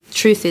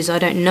truth is, I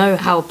don't know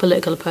how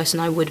political a person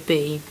I would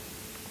be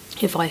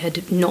if I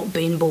had not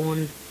been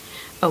born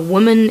a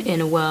woman in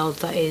a world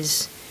that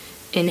is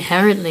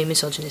inherently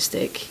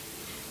misogynistic,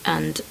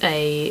 and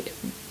a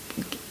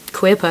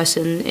queer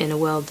person in a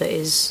world that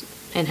is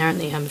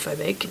inherently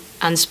homophobic,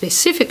 and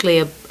specifically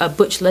a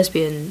butch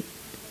lesbian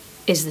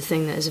is the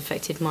thing that has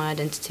affected my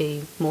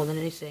identity more than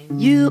anything.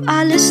 You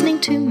are listening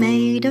to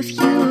Made of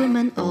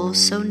Human,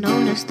 also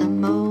known as the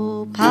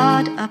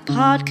Mopod, a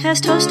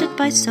podcast hosted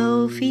by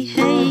Sophie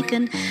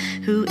Hagen,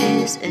 who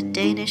is a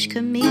Danish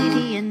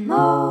comedian.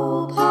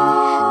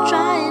 Mopod,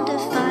 trying to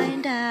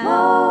find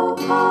out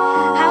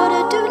how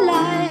to do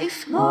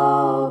life.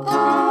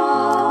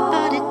 Mopod,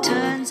 but it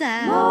turns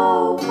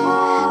out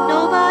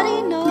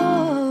nobody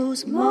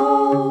knows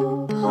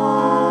Mopod.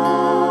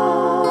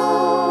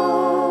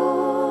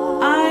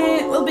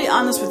 I'll be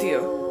honest with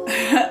you,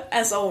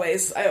 as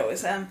always, I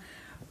always am.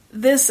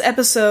 This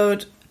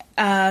episode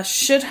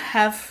should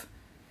have,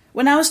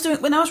 when I was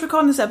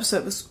recording this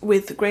episode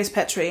with Grace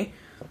Petrie,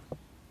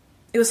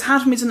 it was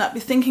hard for me to not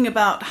be thinking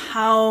about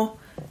how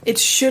it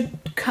should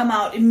come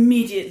out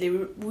immediately.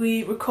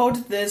 We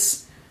recorded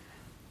this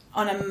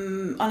on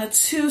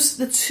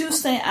the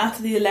Tuesday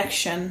after the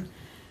election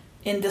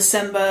in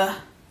December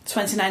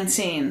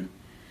 2019,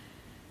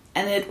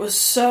 and it was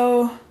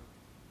so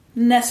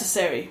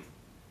necessary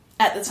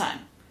at the time.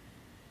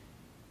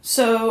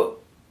 So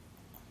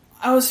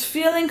I was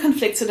feeling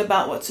conflicted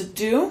about what to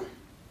do,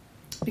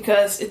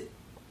 because it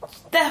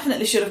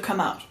definitely should have come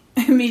out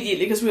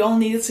immediately, because we all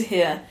needed to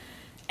hear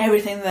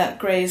everything that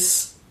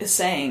Grace is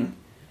saying.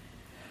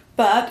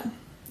 But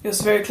it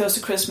was very close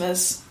to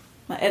Christmas.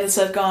 My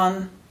editor had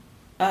gone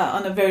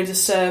on a very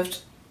deserved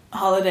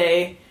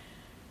holiday.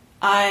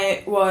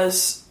 I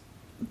was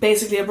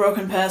basically a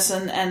broken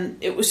person, and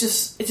it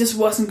just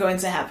wasn't going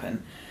to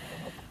happen.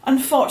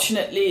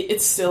 Unfortunately,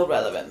 it's still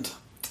relevant.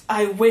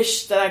 I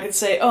wish that I could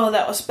say, oh,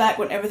 that was back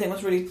when everything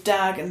was really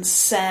dark and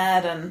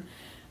sad, and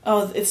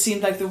oh, it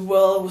seemed like the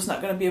world was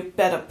not going to be a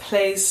better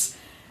place.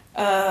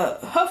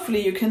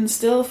 Hopefully you can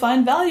still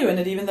find value in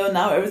it, even though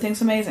now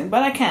everything's amazing.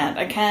 But I can't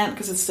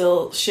because it's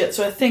still shit.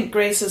 So I think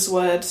Grace's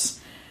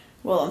words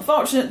will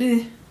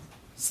unfortunately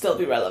still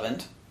be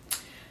relevant.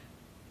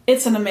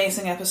 It's an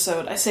amazing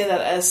episode. I say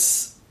that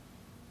as...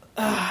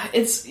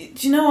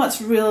 do you know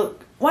what's real...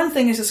 One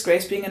thing is just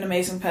Grace being an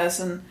amazing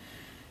person,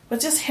 but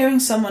just hearing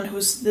someone who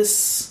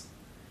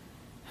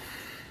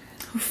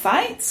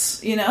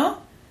fights, you know?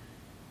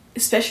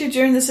 Especially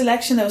during this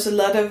election, there was a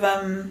lot of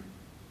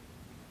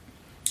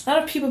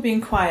people being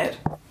quiet,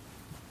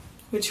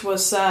 which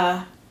was,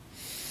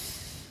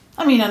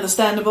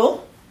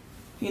 understandable.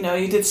 You know,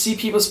 you did see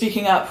people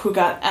speaking up who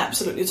got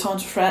absolutely torn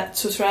to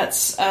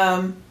shreds.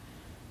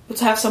 But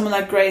to have someone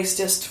like Grace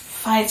just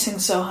fighting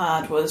so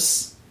hard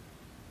was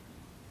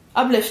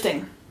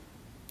uplifting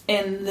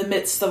in the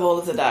midst of all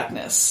of the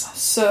darkness.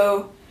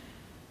 So,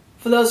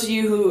 for those of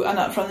you who are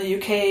not from the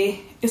UK,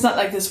 it's not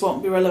like this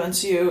won't be relevant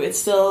to you. It's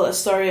still a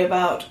story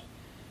about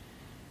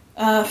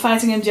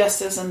fighting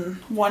injustice and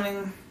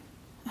wanting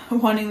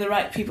the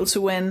right people to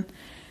win.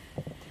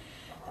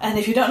 And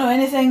if you don't know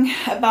anything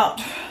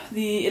about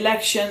the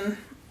election,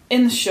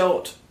 in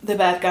short, the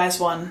bad guys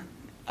won.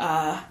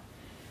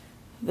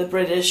 The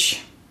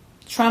British.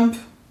 Trump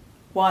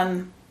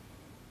won.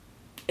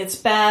 It's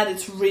bad.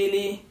 It's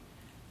really,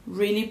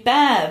 really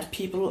bad.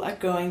 People are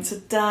going to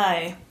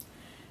die.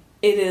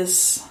 It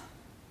is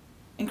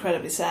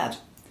incredibly sad.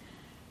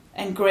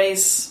 And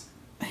Grace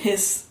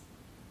is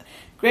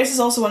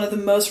also one of the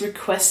most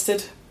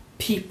requested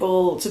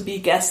people to be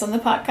guests on the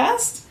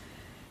podcast,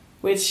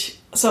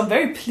 so I'm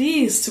very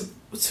pleased to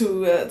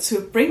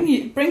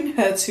bring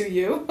her to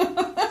you.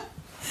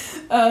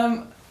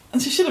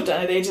 And she should have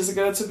done it ages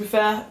ago, to be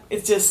fair.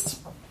 It's just,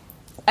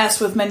 as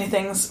with many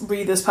things,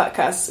 read this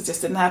podcast, it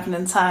just didn't happen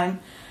in time.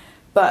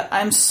 But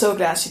I'm so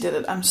glad she did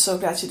it.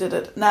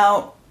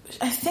 Now,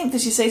 I think,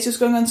 did she say she was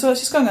going on tour?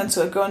 She's going on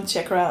tour. Go and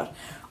check her out.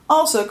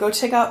 Also, go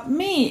check out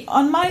me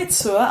on my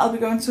tour. I'll be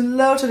going to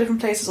loads of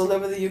different places all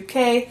over the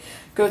UK.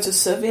 Go to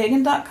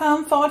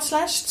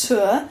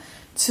sophiehagen.com/tour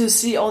to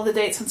see all the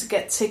dates and to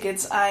get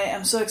tickets. I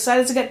am so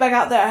excited to get back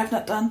out there. I have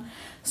not done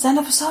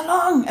stand-up for so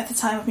long at the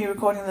time of me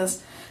recording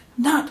this.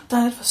 Not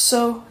done it for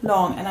so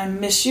long, and I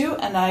miss you,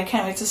 and I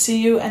can't wait to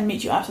see you and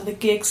meet you after the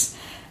gigs.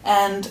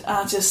 And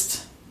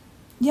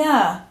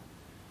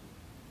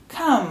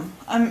come.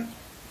 I'm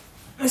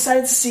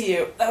excited to see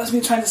you. That was me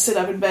trying to sit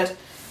up in bed.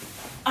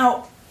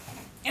 Ow.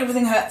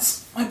 Everything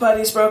hurts. My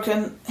body's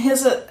broken.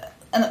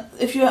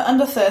 If you're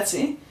under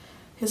 30,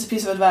 here's a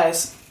piece of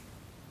advice.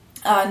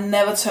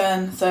 Never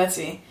turn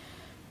 30.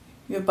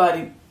 Your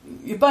body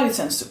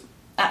turns to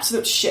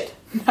absolute shit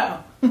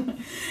now.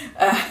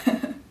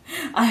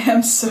 I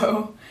am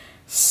so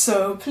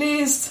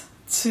pleased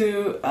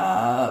to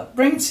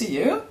bring to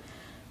you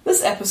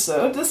this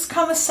episode, this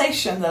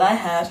conversation that I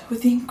had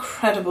with the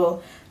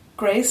incredible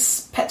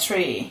Grace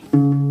Petrie.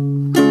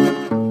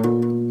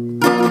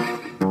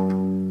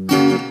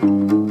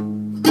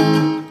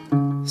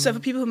 So for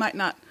people who might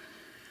not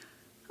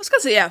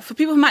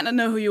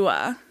know who you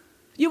are,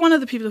 you're one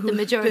of the people who the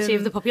majority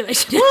of the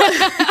population.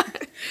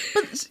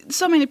 But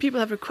so many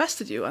people have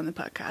requested you on the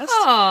podcast.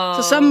 Oh,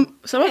 so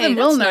some of them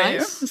will know nice. you.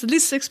 There's at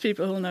least 6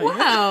 people who know you.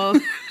 Wow.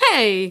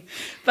 Hey.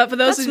 But for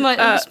those that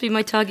must be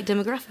my target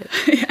demographic.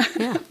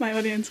 yeah, my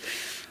audience.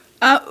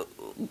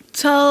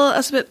 Tell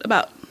us a bit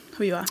about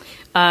who you are.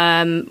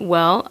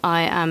 Well,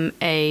 I am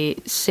a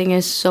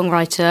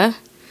singer-songwriter,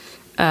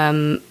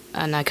 and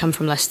I come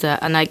from Leicester,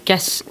 and I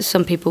guess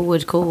some people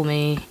would call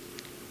me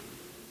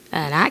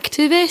an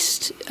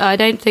activist. I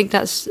don't think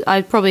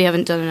I probably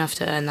haven't done enough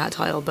to earn that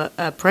title, but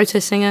a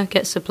protest singer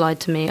gets applied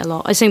to me a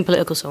lot. I sing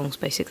political songs,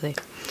 basically.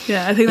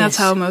 Yeah, I think that's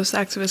how most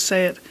activists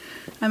say it.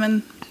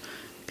 I'm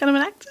kind of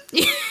an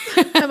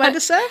activist. Am I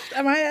deserved?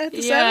 Am I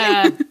deserving?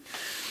 Yeah.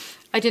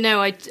 I don't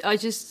know, I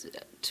just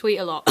tweet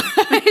a lot.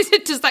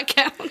 Does that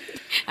count?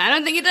 I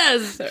don't think it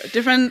does. So,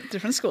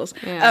 different schools.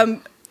 Yeah.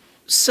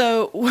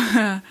 So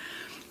what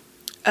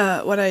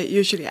I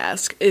usually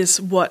ask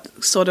is what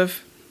sort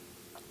of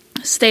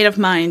state of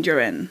mind you're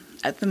in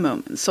at the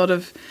moment. Sort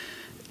of,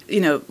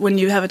 when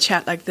you have a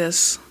chat like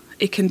this,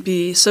 it can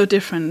be so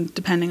different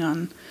depending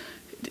on,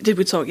 did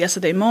we talk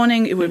yesterday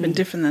morning? It would have been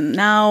different than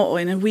now or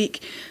in a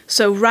week.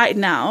 So right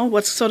now,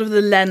 what's sort of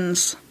the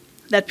lens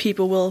that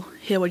people will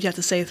hear what you have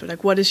to say through?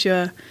 Like, where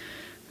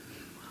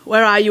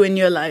are you in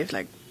your life?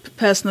 Like,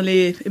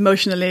 personally,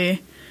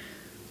 emotionally,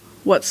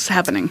 what's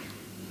happening?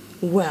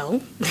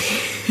 Well,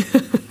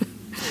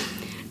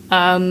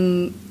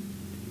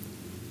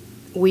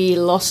 we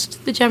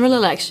lost the general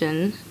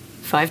election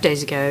 5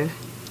 days ago,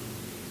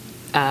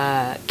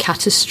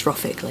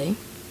 catastrophically.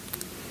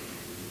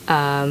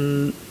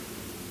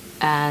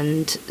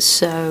 And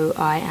so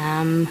I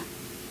am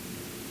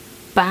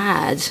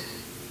bad.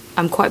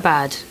 I'm quite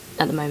bad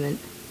at the moment.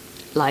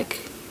 Like,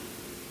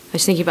 I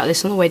was thinking about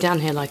this on the way down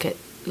here, I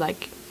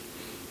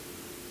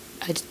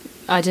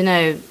don't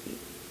know,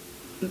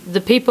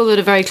 the people that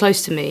are very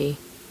close to me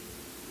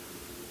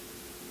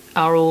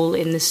are all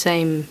in the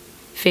same,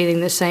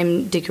 feeling the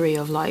same degree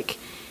of, like,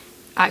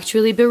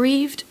 actually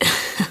bereaved.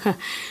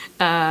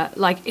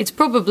 It's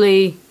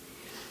probably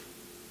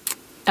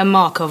a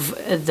mark of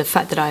the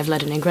fact that I've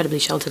led an incredibly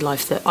sheltered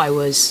life that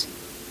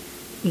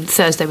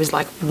Thursday was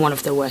like one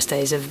of the worst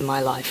days of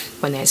my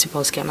life when the exit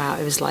polls came out.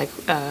 It was like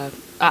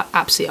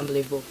absolutely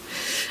unbelievable.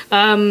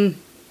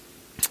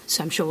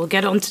 So I'm sure we'll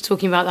get on to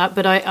talking about that.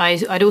 But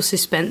I'd also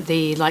spent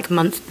the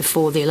month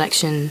before the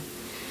election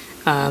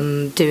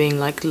doing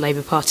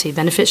Labour Party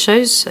benefit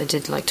shows. I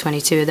did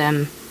 22 of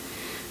them,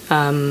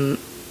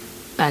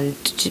 and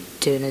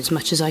doing as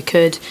much as I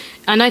could.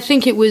 And I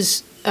think it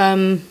was.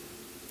 I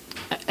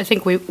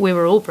think we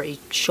were all pretty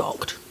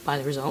shocked by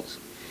the results.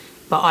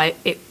 But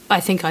I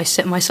think I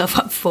set myself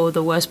up for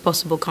the worst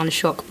possible kind of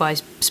shock by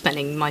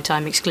spending my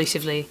time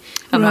exclusively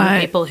among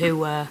people who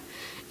were,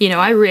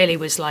 I really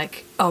was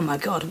like, oh my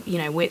God,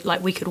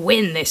 we could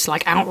win this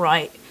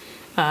outright.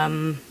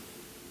 And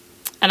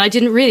I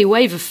didn't really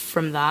waver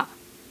from that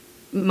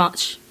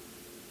much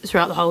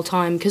throughout the whole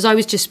time because I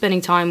was just spending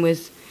time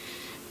with,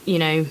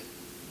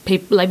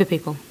 Labour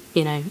people,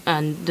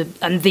 and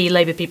the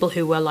Labour people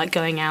who were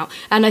going out.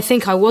 And I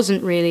think I was on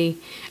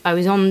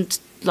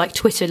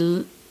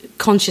Twitter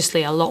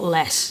consciously a lot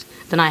less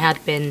than I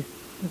had been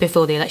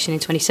before the election in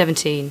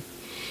 2017,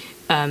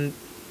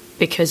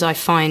 because I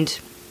found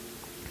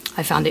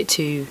it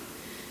to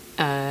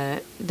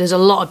there's a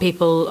lot of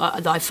people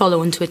that I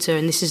follow on Twitter,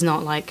 and this is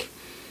not I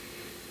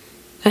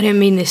don't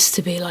mean this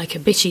to be a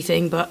bitchy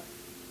thing, but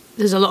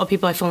there's a lot of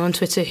people I follow on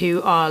Twitter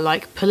who are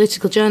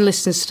political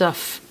journalists and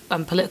stuff,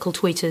 and political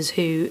tweeters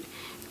who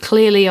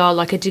clearly are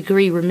a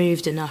degree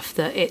removed enough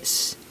that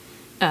it's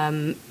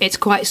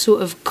quite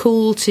sort of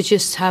cool to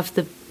just have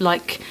the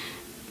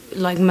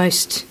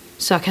most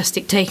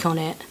sarcastic take on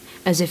it,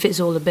 as if it's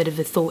all a bit of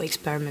a thought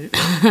experiment.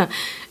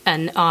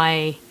 And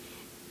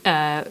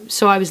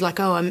so I was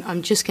like, oh,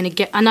 I'm just going to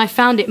get... And I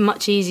found it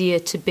much easier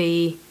to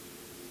be,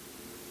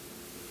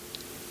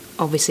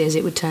 obviously as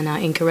it would turn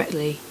out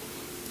incorrectly,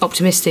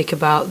 optimistic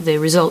about the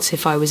results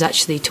if I was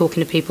actually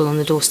talking to people on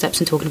the doorsteps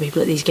and talking to people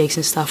at these gigs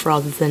and stuff,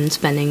 rather than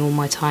spending all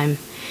my time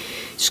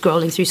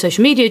scrolling through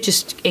social media,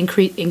 just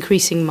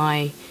increasing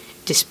my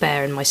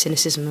despair and my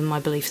cynicism and my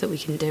belief that we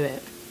can do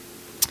it.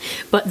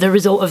 But the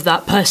result of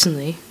that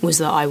personally was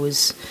that I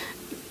was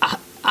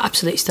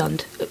absolutely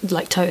stunned,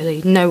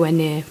 totally nowhere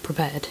near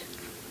prepared.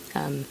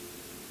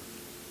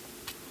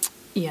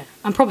 Yeah,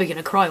 I'm probably going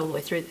to cry all the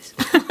way through this.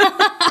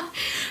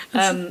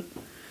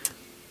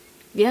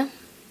 Yeah,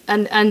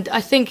 and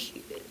I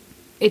think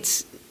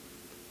it's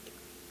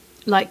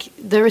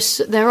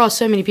there are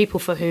so many people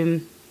for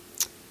whom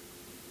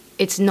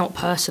it's not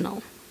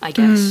personal, I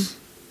guess.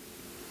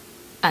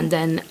 And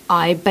then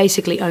I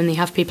basically only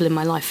have people in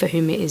my life for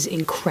whom it is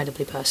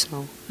incredibly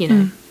personal,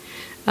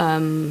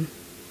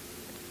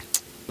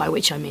 by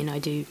which I mean I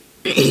do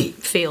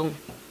feel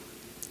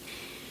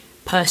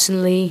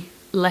personally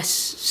less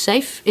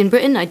safe in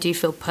Britain. I do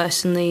feel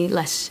personally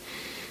less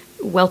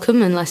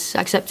welcome and less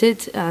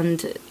accepted.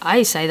 And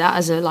I say that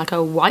as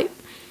a white,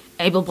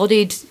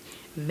 able-bodied,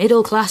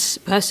 middle-class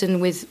person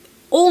with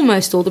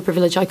almost all the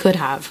privilege I could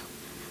have.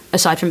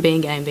 aside from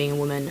being gay and being a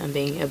woman and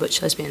being a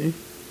butch lesbian.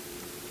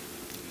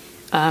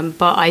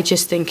 But I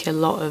just think a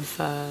lot of,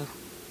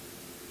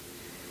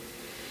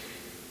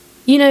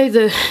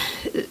 the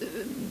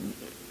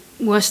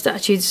worst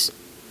attitudes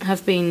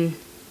have been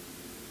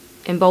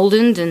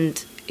emboldened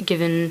and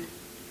given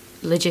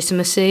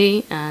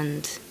legitimacy,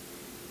 and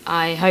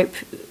I hope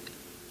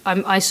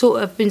I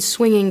sort of been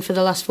swinging for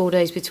the last 4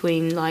 days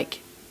between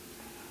like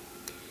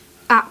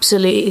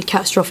absolutely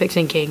catastrophic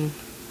thinking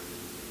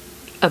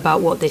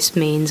about what this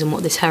means and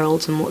what this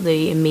heralds and what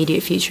the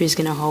immediate future is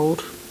going to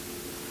hold,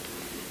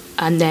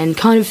 and then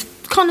kind of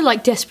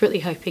like desperately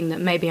hoping that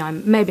maybe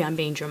I'm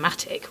being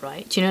dramatic,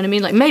 right? Do you know what I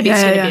mean? Like maybe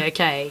it's going to be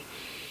okay,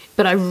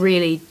 but I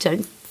really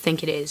don't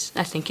think it is.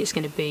 I think it's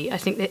going to be. I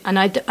think that,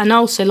 and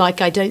also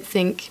like I don't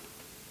think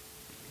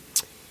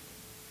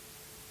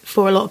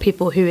for a lot of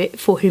people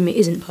for whom it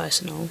isn't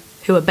personal,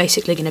 who are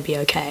basically going to be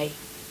okay,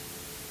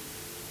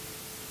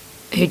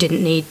 who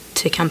didn't need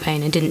to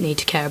campaign and didn't need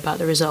to care about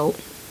the result,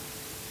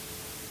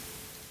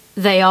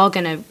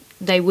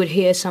 they would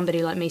hear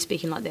somebody like me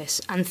speaking like this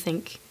and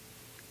think,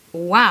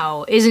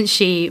 wow, isn't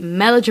she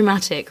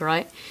melodramatic,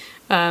 right?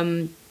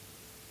 And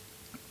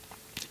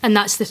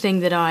that's the thing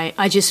that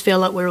I just feel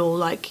like we're all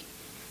like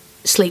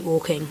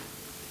sleepwalking,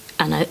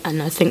 and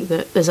I think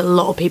that there's a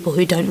lot of people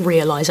who don't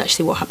realise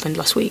actually what happened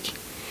last week,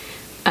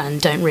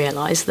 and don't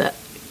realise that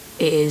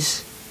it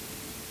is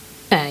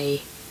an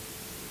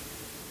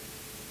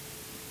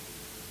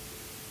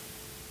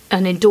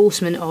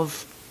endorsement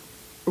of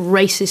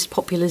racist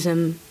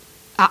populism,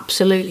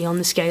 absolutely on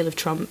the scale of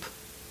Trump,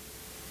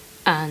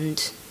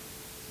 and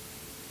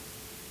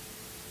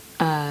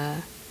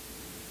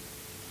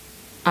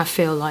I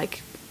feel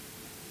like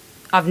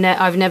I've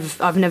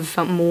never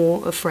felt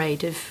more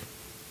afraid of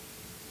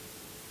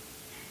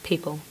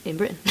people in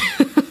Britain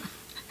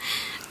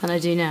than I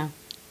do now.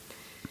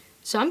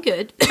 So I'm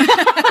good.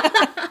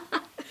 I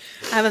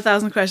have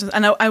 1,000 questions,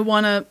 and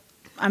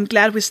I'm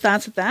glad we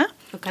started there,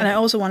 and I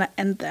also want to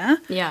end there.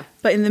 Yeah.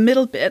 But in the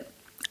middle bit,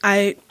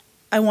 I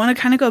want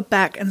to kind of go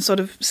back and sort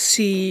of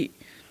see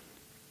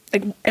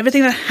like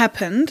everything that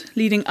happened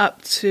leading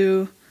up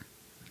to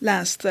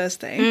last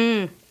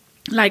Thursday.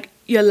 Like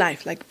your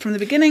life, like from the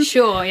beginning.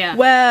 Sure, yeah.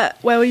 Where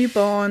were you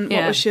born?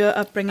 What was your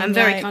upbringing? I'm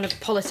very like? kind of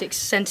politics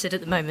centered at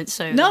the moment,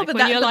 so no, like, but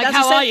when you're like,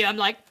 how are you? I'm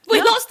like, we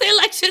lost the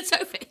election,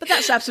 Sophie. But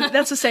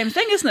that's the same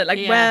thing, isn't it?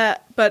 Like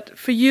but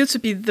for you to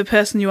be the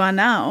person you are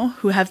now,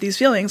 who have these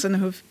feelings and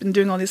who've been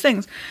doing all these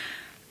things,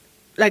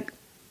 like,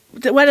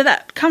 where did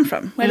that come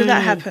from? Where did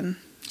that happen?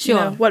 Sure.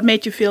 You know, what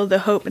made you feel the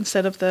hope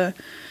instead of the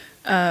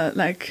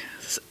like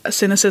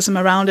cynicism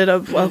around it,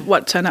 of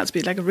what turned out to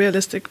be like a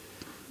realistic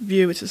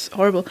view, which is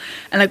horrible?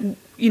 And like,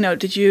 you know,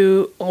 did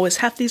you always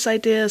have these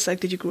ideas? Like,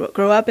 did you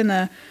grow up in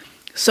a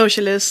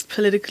socialist,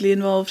 politically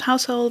involved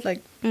household?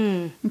 Like,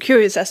 I'm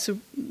curious as to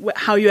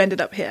how you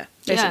ended up here,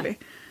 basically.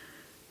 Yeah.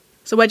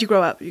 So where'd you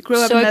grow up? You grew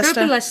up in Leicester? I grew up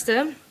in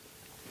Leicester,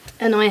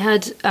 and I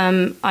had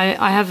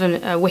I have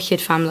a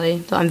wicked family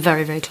that I'm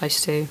very, very close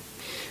to,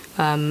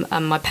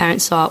 and my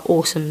parents are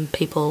awesome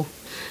people.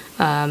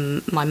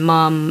 My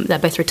mum, they're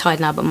both retired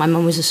now, but my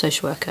mum was a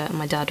social worker and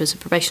my dad was a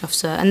probation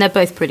officer, and they're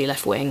both pretty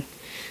left wing.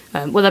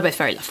 Well, they're both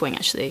very left wing,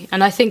 actually.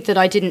 And I think that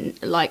I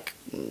didn't like.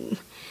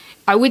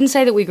 I wouldn't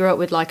say that we grew up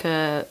with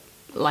an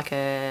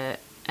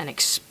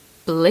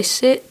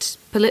explicit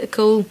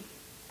political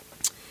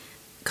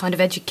kind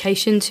of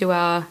education to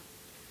our,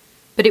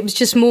 but it was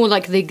just more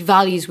like the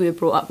values we were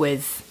brought up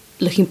with.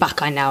 Looking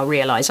back, I now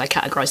realise I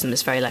categorise them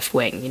as very left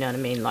wing. You know what I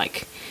mean?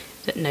 Like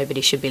that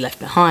nobody should be left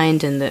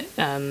behind, and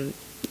that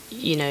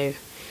you know,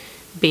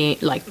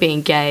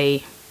 being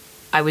gay.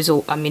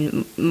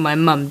 My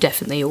mum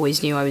definitely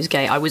always knew I was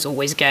gay. I was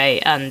always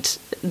gay, and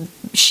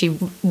she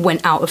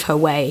went out of her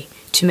way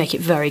to make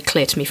it very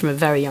clear to me from a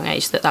very young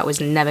age that was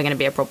never going to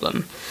be a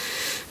problem.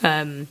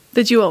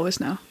 Did you always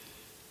know?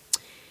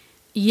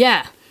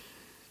 Yeah.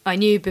 I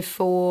knew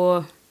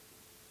before.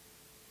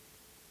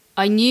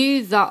 I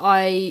knew that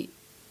I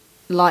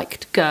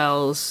liked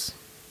girls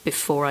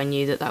before I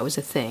knew that was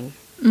a thing.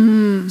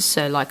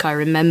 So, like, I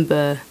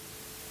remember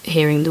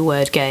hearing the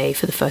word gay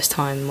for the first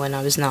time when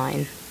I was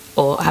 9,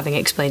 or having it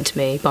explained to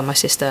me by my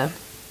sister,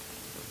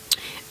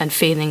 and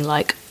feeling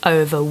like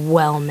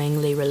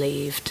overwhelmingly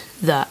relieved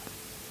that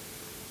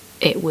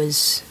it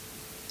was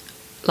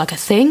like a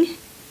thing.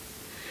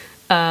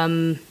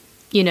 You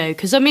know,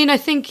 because I mean, I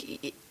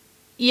think,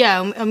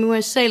 yeah, I mean, when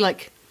I say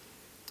like,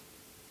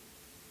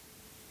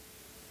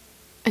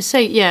 I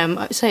say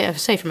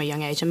from a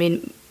young age, I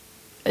mean,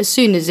 as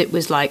soon as it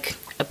was like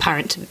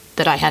apparent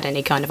that I had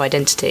any kind of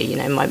identity, you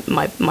know,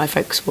 my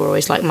folks were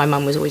always like, my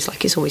mum was always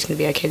like, it's always going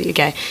to be okay that you're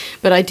gay.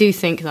 But I do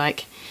think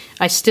like,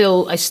 I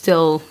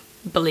still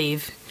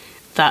believe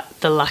that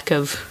the lack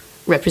of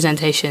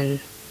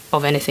representation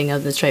of anything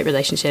other than straight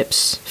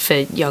relationships for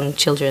young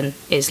children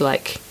is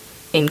like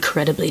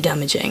incredibly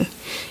damaging,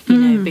 you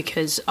know,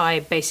 because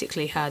I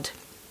basically had,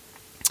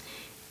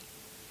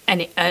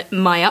 and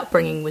my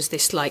upbringing was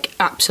this like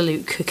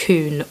absolute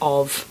cocoon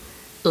of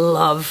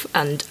love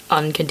and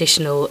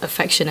unconditional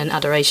affection and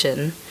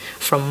adoration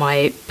from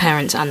my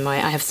parents and I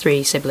have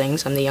 3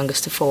 siblings. I'm the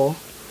youngest of 4.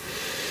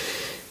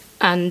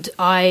 And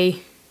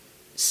I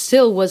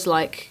still was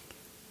like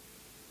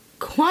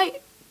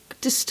quite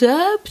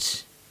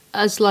disturbed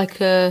as like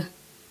a,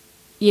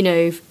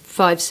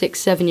 5, 6,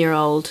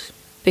 7-year-old,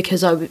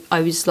 because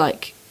I was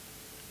like,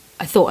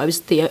 I thought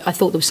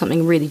there was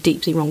something really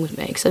deeply wrong with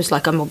me, because I was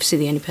like, I'm obviously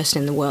the only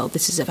person in the world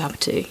this has ever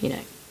happened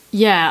to,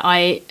 Yeah,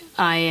 I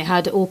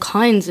had all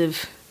kinds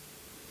of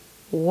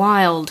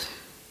wild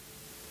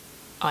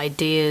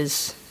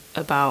ideas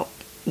about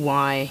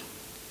why.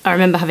 I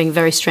remember having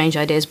very strange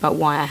ideas about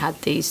why I had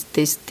these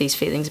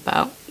feelings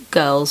about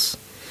girls,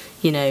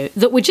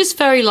 that were just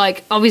very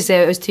like, obviously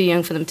I was too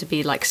young for them to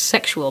be like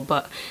sexual,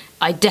 but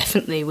I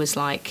definitely was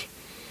like,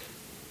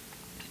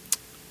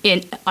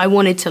 I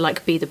wanted to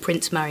like be the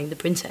prince marrying the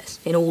princess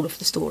in all of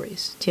the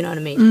stories. Do you know what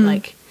I mean?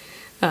 Like,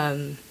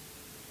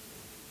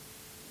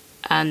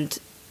 and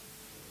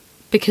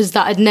because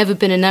that had never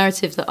been a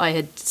narrative that I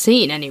had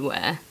seen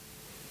anywhere,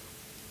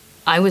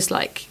 I was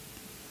like,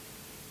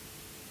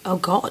 oh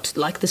God,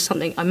 like there's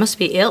something, I must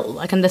be ill.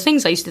 Like, and the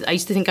things I used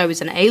to think I was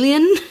an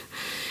alien.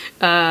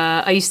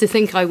 I used to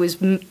think I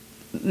was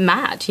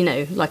mad,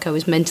 like I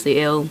was mentally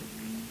ill.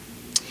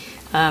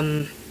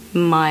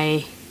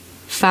 My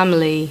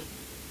family,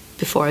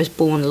 before I was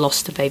born,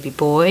 lost a baby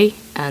boy,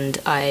 and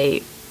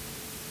I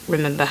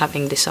remember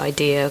having this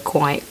idea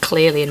quite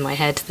clearly in my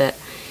head that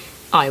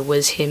I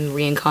was him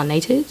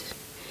reincarnated,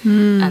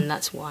 and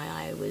that's why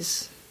I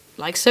was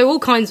like, so all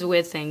kinds of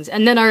weird things.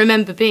 And then I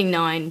remember being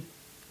 9,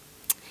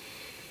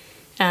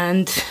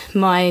 and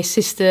my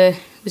sister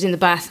was in the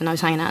bath, and I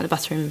was hanging out in the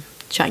bathroom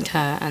chatting to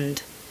her,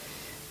 and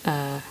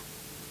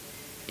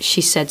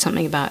she said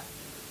something about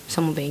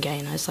someone being gay,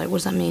 and I was like, what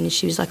does that mean? And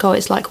she was like, oh,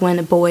 it's like when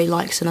a boy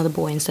likes another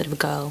boy instead of a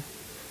girl.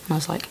 And I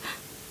was like,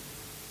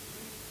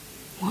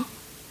 what?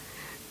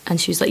 And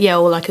she was like, yeah,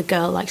 or like a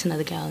girl likes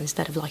another girl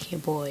instead of liking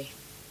a boy.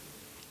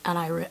 And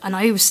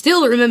I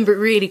still remember it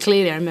really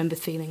clearly. I remember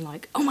feeling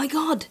like, oh my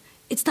God,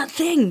 it's that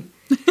thing.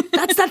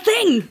 That's that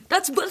thing.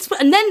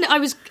 And then I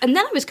was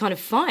kind of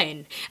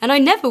fine. And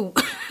I'd never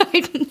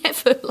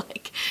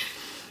like,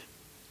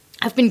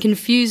 I've been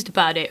confused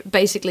about it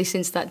basically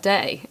since that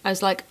day. I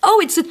was like,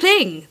 oh, it's a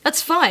thing.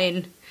 That's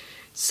fine.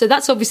 So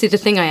that's obviously the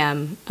thing I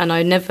am. And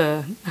I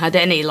never had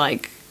any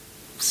like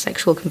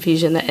sexual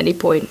confusion at any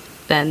point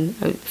then.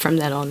 From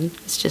then on,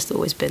 it's just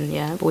always been,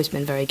 I've always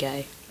been very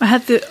gay. I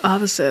had the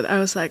opposite. I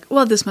was like,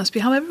 well, this must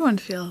be how everyone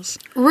feels.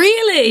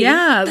 Really?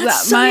 Yeah.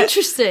 That's so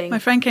interesting. My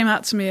friend came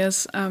out to me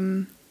as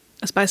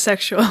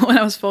bisexual when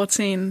I was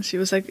 14. She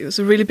was like, it was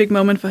a really big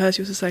moment for her.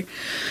 She was just like,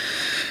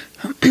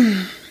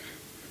 I'm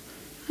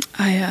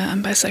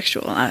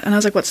bisexual. And I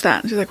was like, what's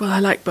that? And she was like, well, I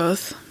like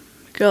both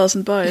girls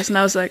and boys. And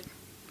I was like,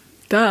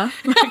 duh.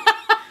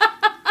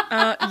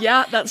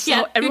 Yeah, that's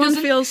how everyone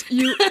feels,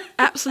 you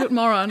absolute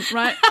moron,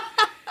 right?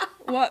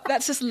 What?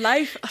 That's just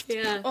life.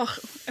 Yeah. Oh,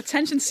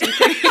 attention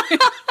seeking.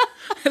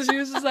 She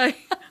was just like,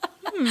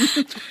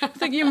 I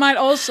think you might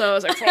also. I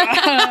was like,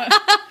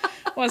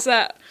 what's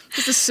that?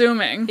 Just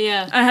assuming.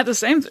 Yeah. I had the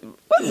same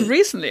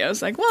recently. I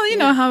was like, well, you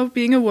know how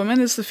being a woman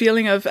is the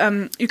feeling of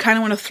you kind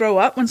of want to throw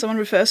up when someone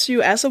refers to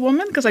you as a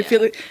woman, because I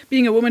feel like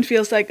being a woman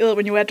feels like, oh,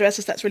 when you wear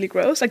dresses, that's really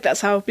gross. Like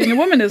that's how being a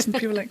woman is, and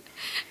people are like,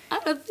 I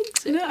don't think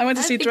so. I went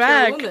to see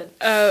drag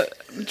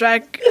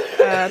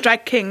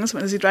kings. I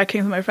went to see drag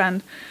kings with my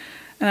friend.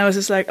 And I was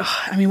just like,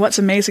 oh, I mean, what's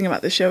amazing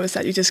about the show is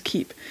that you just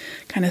keep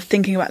kind of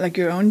thinking about like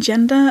your own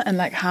gender and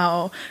like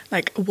how,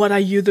 like, what are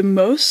you the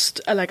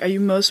most? Like, are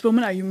you most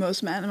woman? Are you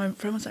most man? And my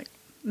friend was like,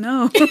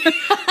 no,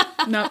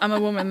 no, I'm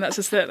a woman. That's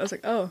just it. I was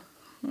like, oh,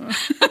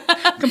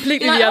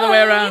 completely the other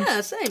way around.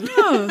 Yeah, same.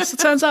 Oh, so it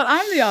turns out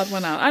I'm the odd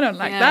one out. I don't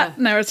like that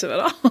narrative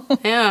at all.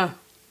 Yeah.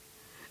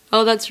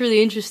 Oh, that's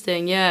really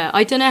interesting. Yeah.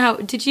 I don't know how,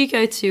 did you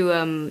go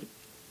to,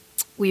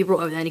 were you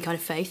brought up with any kind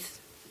of faith?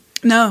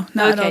 No,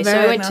 okay, so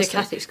I went to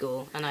Catholic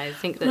school, and I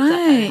think that, that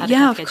I had a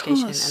Catholic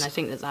education, and I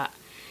think that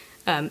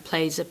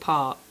plays a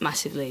part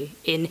massively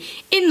in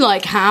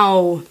like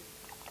how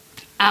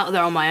out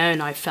there on my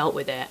own I felt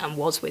with it and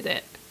was with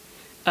it,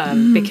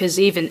 because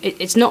even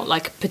it's not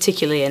like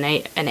particularly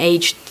an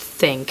age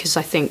thing, because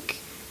I think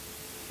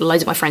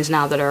loads of my friends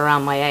now that are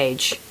around my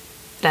age,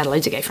 they had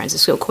loads of gay friends at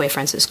school, queer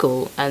friends at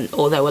school,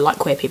 or there were like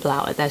queer people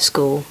out at their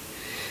school.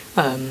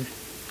 One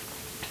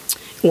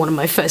of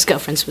my first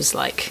girlfriends was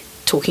like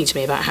talking to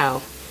me about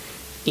how,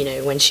 you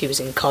know, when she was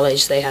in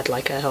college, they had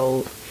like a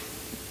whole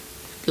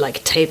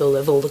like table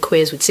of all the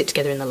queers would sit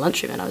together in the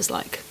lunchroom, and I was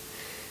like,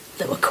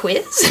 there were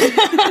queers?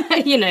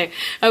 You know,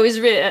 I was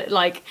really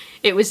like,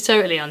 it was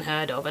totally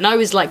unheard of, and I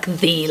was like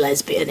the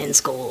lesbian in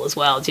school as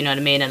well, do you know what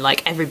I mean? And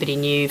like everybody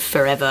knew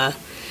forever,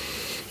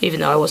 even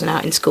though I wasn't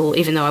out in school,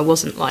 even though I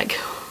wasn't like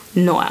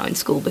not out in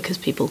school, because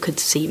people could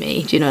see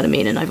me, do you know what I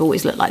mean? And I've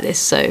always looked like this,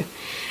 so,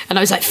 and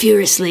I was like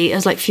furiously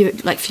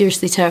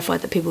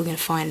terrified that people were going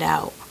to find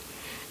out,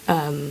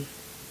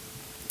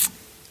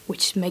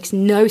 which makes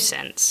no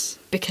sense,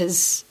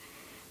 because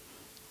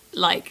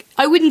like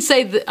I wouldn't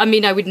say that, I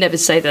mean, I would never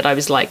say that I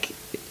was like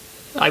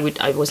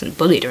I wasn't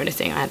bullied or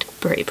anything. I had a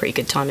pretty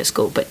good time at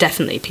school, but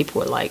definitely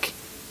people were like,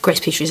 Grace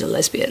Petrie's a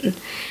lesbian.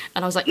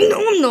 And I was like,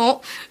 no, I'm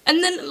not.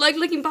 And then, like,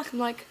 looking back, I'm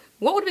like,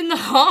 what would have been the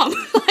harm?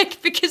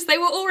 Like, because they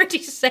were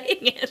already saying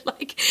it.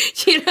 Like,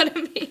 do you know what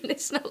I mean?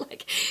 It's not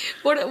like,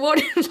 what,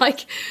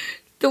 like,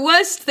 the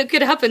worst that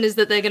could happen is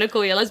that they're going to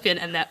call you a lesbian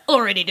and they're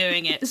already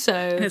doing it. So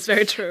And it's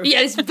very true.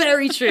 Yeah, it's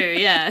very true,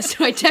 yeah.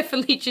 So I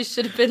definitely just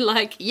should have been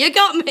like, you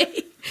got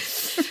me.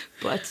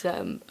 But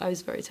I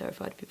was very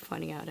terrified of people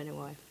finding out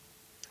anyway.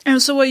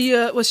 And so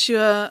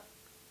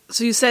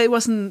so you say it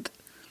wasn't,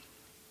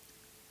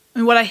 I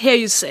mean, what I hear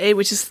you say,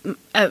 which is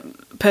a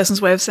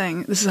person's way of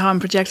saying, this is how I'm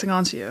projecting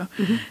onto you,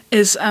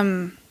 is,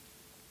 so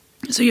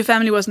your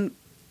family wasn't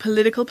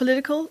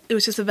political, it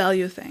was just a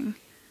value thing.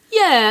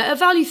 Yeah, a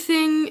value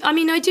thing. I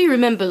mean, I do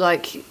remember,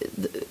 like,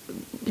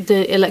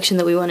 the election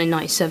that we won in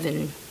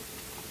 97,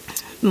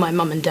 my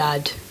mum and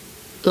dad,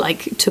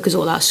 like, took us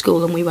all out of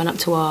school and we went up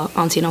to our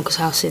auntie and uncle's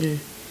house in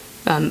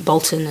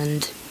Bolton,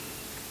 and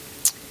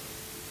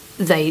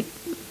they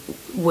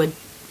would,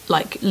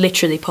 like,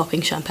 literally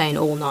popping champagne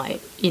all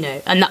night, you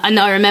know. And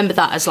I remember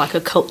that as, like,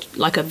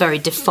 a very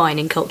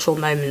defining cultural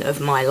moment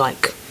of my,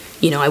 like,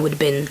 you know, I would have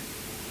been,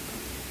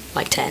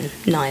 like, 9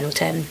 or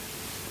 10.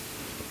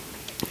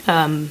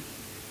 And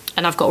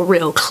I've got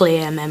real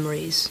clear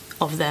memories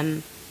of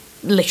them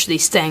literally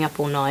staying up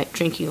all night,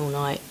 drinking all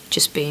night,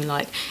 just being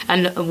like...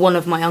 And one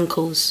of my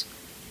uncles,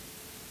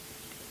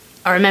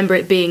 I remember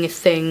it being a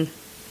thing.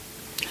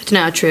 I don't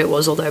know how true it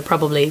was, although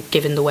probably,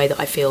 given the way that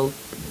I feel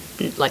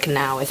like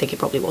now, I think it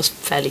probably was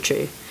fairly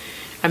true.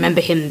 I remember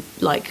him,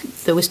 like,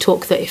 there was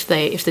talk that if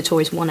the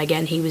Tories won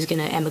again, he was going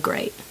to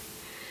emigrate.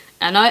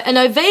 And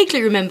I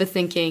vaguely remember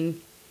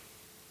thinking,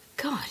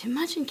 God,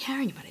 imagine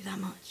caring about it that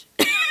much.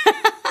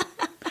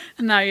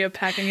 And now you're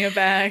packing your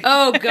bag.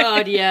 Oh,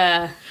 God,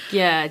 yeah.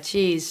 Yeah,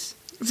 jeez.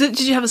 So did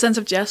you have a sense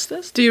of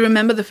justice? Do you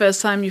remember the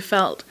first time you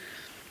felt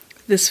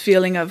this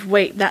feeling of,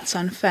 wait, that's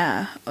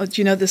unfair? Or do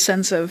you know the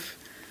sense of...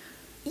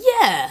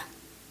 Yeah.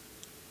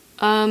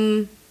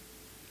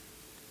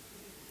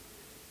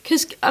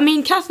 Because, I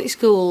mean, Catholic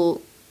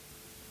school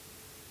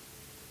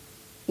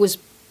was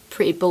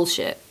pretty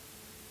bullshit.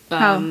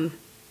 How?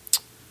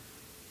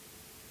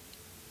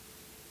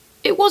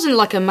 It wasn't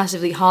like a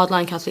massively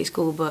hardline Catholic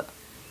school, but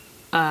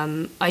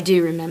I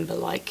do remember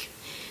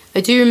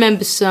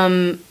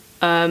some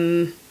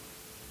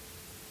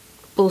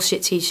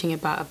bullshit teaching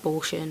about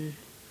abortion.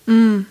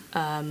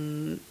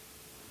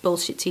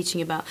 Bullshit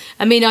teaching about...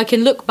 I mean, I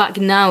can look back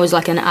now as,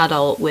 like, an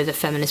adult with a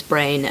feminist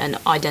brain and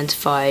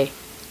identify,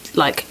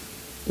 like,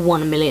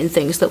 1 million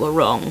things that were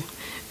wrong,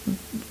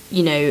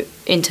 you know,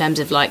 in terms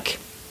of, like,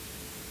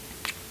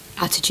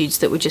 attitudes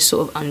that were just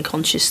sort of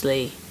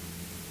unconsciously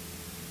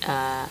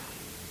part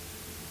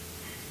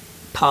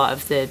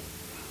of the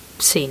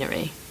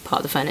scenery,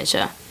 part of the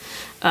furniture.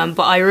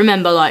 But I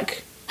remember,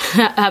 like,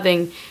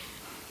 having,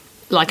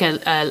 like,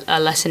 a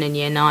lesson in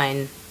year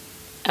 9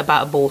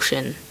 about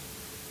abortion,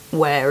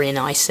 wherein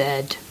I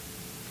said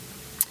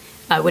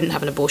I wouldn't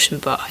have an abortion,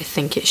 but I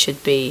think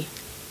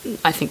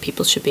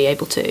people should be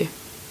able to.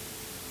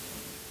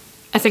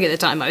 I think at the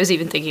time I was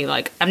even thinking,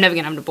 like, I'm never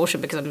going to have an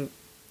abortion because I'm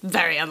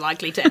very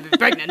unlikely to ever be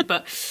pregnant,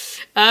 but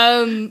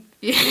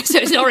yeah, so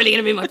it's not really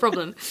going to be my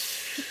problem.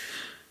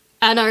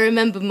 And I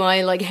remember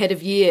my, like, head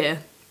of year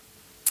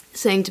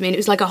saying to me, and it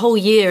was like a whole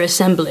year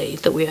assembly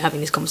that we were having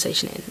this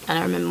conversation in, and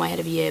I remember my head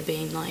of year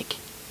being like,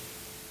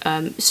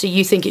 so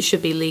you think it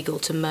should be legal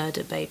to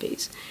murder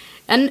babies?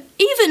 And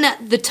even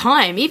at the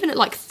time, even at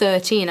like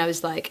 13, I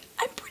was like,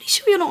 I'm pretty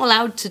sure you're not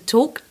allowed to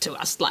talk to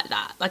us like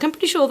that. Like, I'm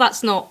pretty sure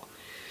that's not...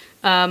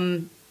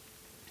 and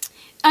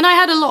I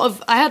had a lot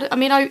of... I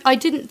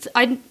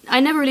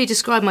never really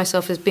described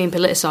myself as being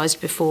politicised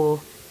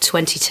before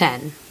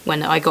 2010,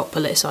 when I got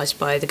politicised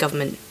by the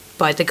government,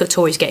 by the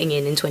Tories getting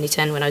in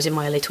 2010 when I was in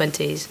my early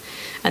 20s,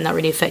 and that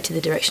really affected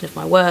the direction of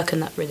my work,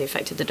 and that really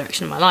affected the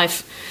direction of my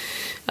life.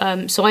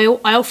 So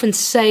I often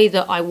say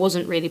that I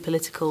wasn't really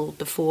political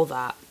before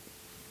that.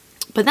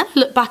 But then I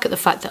look back at the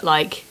fact that,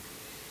 like,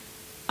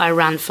 I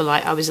ran for,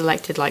 like, I was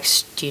elected, like,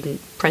 student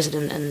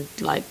president and,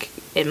 like,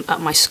 at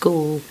my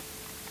school.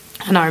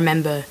 And I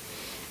remember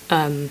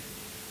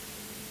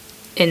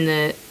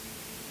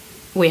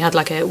we had,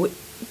 like,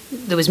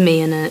 there was me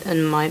and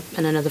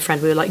another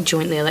friend. We were, like,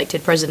 jointly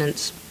elected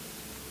presidents.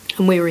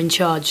 And we were in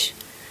charge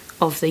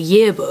of the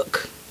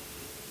yearbook.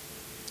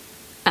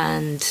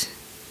 And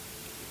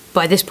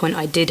by this point,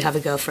 I did have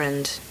a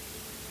girlfriend.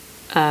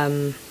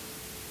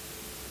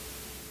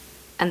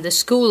 And the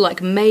school,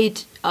 like,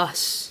 made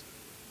us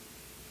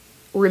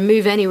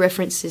remove any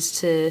references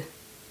to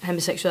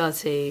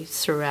homosexuality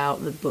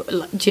throughout the book.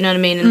 Like, do you know what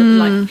I mean? And,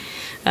 like,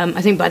 I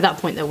think by that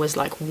point there was,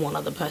 like, one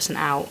other person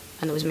out,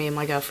 and it was me and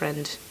my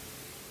girlfriend.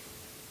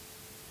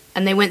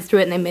 And they went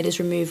through it and they made us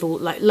remove all,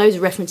 like, loads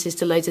of references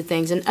to loads of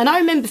things. And I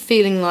remember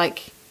feeling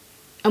like,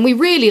 and we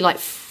really, like,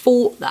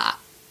 fought that.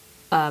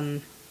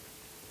 And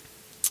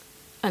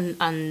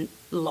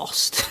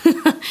lost.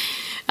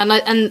 And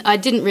I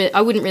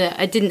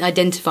didn't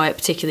identify it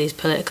particularly as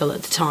political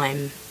at the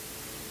time.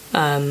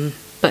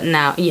 But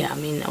now, yeah, I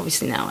mean,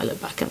 obviously now I look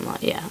back and I'm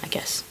like, yeah, I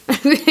guess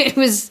it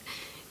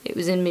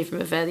was in me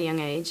from a fairly young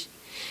age.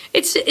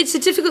 It's a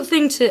difficult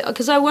thing to,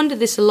 because I wonder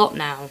this a lot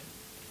now,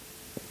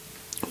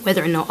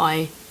 whether or not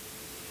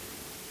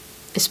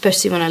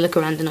especially when I look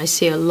around and I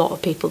see a lot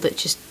of people that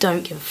just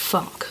don't give a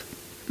fuck.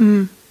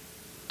 Mm.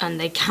 And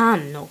they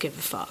can not give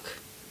a fuck.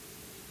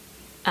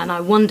 And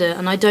I wonder,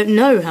 and I don't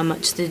know how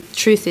much, the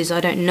truth is, I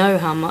don't know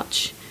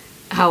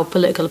how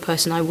political a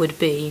person I would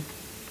be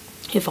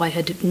if I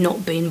had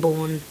not been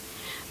born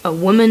a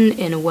woman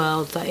in a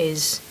world that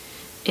is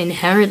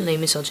inherently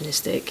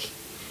misogynistic,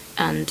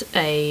 and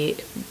a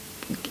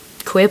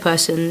queer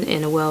person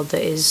in a world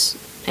that is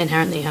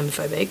inherently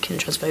homophobic and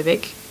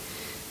transphobic,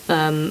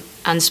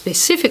 and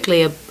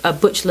specifically a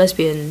butch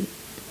lesbian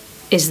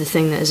is the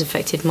thing that has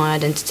affected my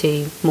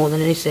identity more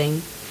than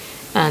anything,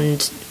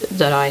 and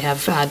that I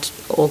have had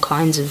all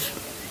kinds of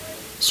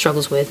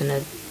struggles with and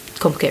a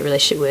complicated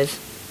relationship with.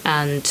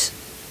 And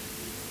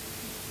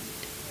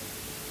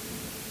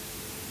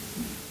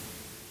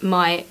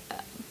my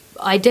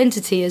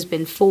identity has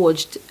been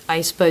forged,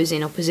 I suppose,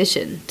 in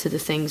opposition to the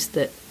things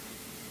that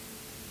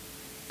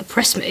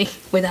oppress me,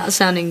 without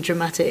sounding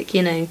dramatic,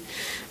 you know.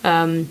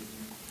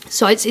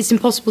 So it's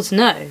impossible to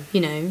know,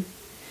 you know.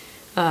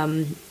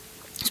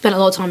 Spent a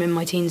lot of time in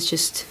my teens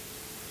just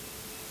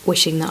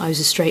wishing that I was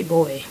a straight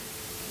boy,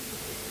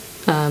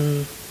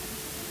 and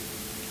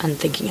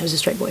thinking I was a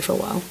straight boy for a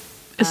while.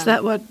 Is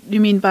that what you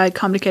mean by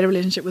complicated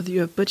relationship with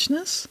your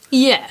butchness?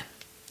 Yeah,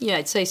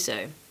 I'd say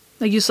so.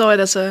 Like you saw it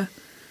as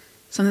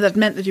something that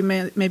meant that you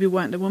maybe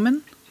weren't a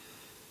woman?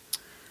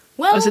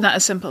 Well, or is it not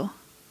as simple?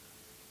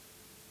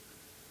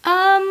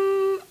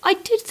 I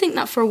did think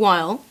that for a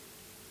while.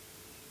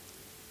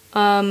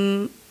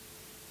 I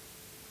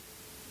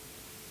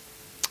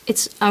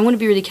want to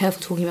be really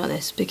careful talking about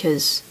this,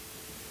 because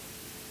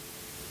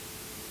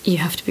you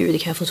have to be really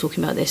careful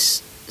talking about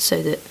this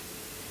so that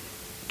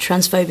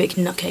transphobic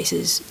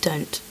nutcases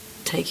don't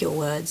take your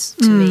words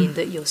to mean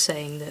that you're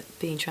saying that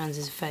being trans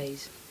is a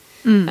phase.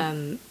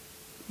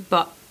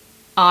 But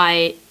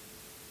I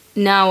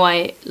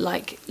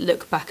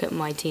look back at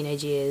my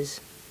teenage years,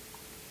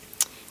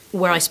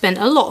 where I spent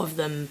a lot of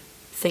them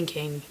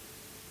thinking,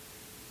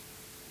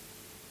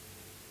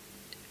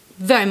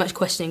 very much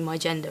questioning my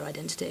gender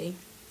identity.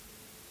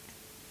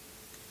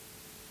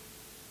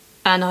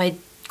 And I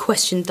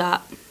questioned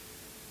that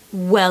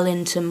well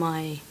into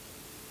my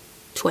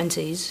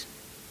 20s.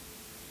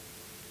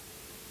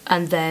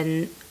 And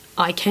then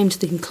I came to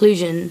the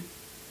conclusion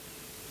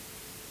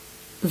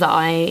that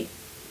I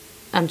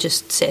am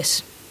just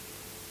cis,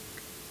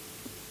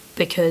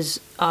 because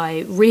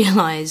I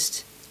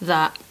realised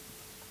that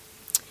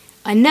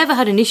I never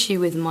had an issue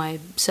with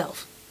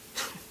myself.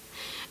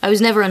 I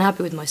was never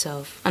unhappy with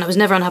myself, and I was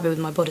never unhappy with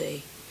my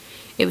body.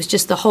 It was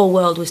just the whole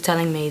world was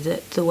telling me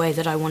that the way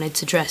that I wanted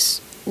to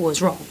dress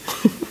was wrong.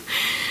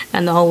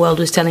 And the whole world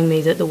was telling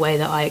me that the way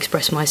that I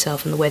express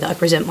myself and the way that I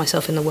present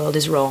myself in the world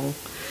is wrong.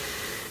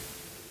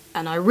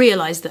 And I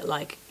realised that,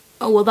 like,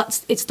 oh, well,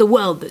 it's the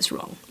world that's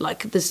wrong.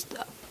 Like,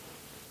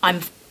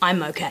 I'm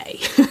okay.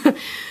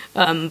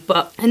 And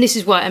this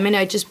is why, I mean,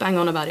 I just bang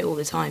on about it all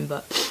the time,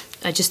 but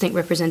I just think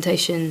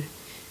representation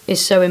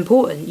is so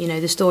important. You know,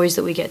 the stories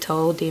that we get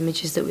told, the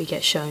images that we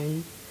get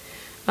shown,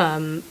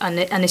 and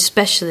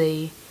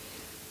especially,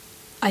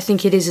 I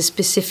think it's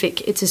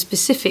a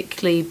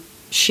specifically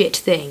shit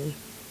thing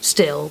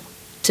still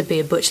to be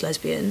a butch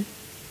lesbian.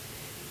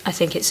 I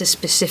think it's a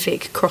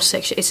specific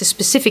cross-section, it's a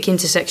specific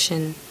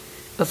intersection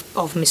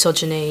of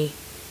misogyny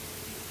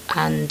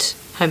and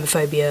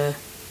homophobia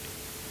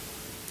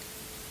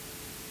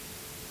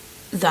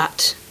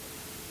that,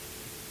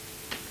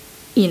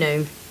 you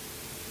know,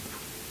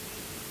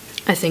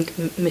 I think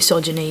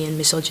misogyny and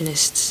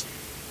misogynists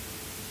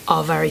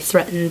are very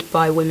threatened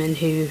by women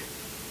who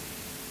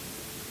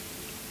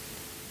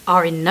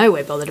are in no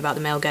way bothered about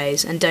the male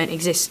gaze and don't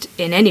exist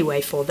in any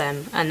way for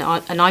them. And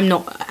I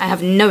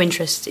have no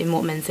interest in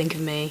what men think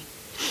of me.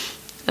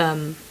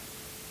 But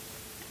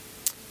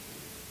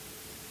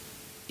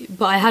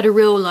I had a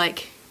real,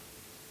 like,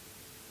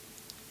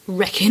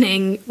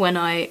 reckoning when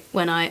I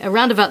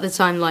around about the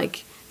time,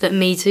 like, that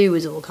Me Too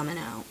was all coming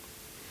out.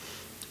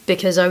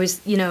 Because I was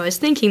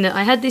thinking that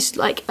I had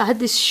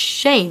this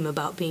shame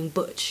about being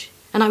butch.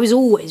 And I was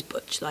always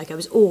butch.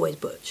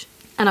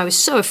 And I was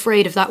so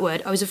afraid of that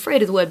word. I was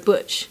afraid of the word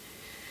butch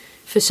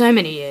for so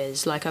many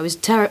years. Like,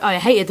 I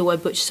hated the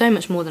word butch so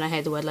much more than I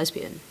hated the word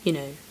lesbian, you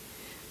know.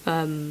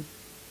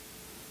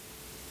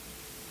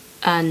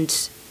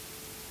 And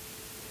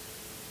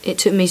it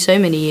took me so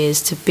many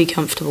years to be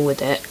comfortable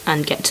with it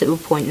and get to a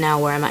point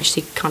now where I'm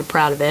actually kind of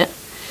proud of it.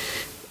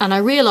 And I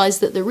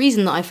realised that the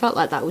reason that I felt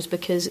like that was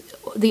because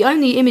the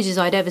only images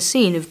I'd ever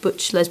seen of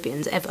butch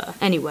lesbians ever,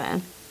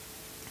 anywhere,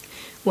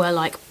 were,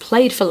 like,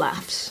 played for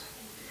laughs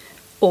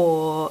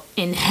or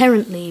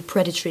inherently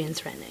predatory and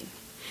threatening.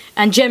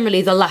 And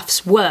generally the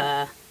laughs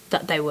were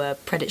that they were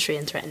predatory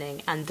and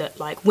threatening, and that,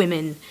 like,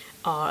 women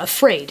are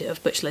afraid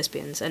of butch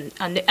lesbians. And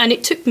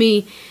it took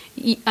me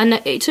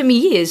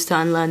years to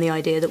unlearn the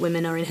idea that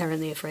women are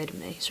inherently afraid of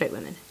me, straight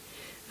women.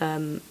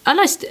 And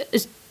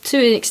to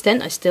an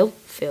extent, I still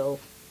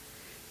feel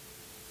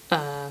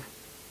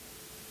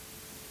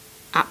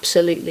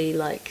absolutely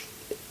like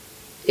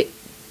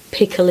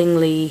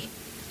picklingly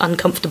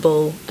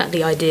uncomfortable at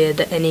the idea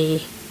that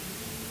any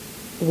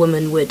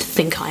woman would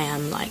think I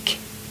am like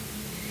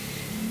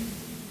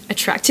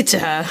attracted to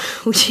her,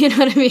 which, you know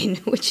what I mean,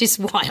 which is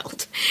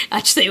wild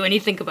actually when you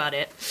think about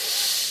it.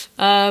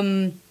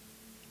 And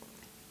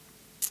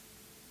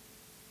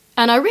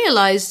I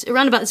realised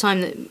around about the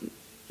time that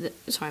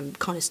sorry, I'm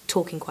kind of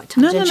talking quite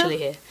tangentially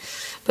here,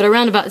 but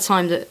around about the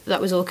time that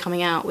was all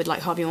coming out with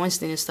like Harvey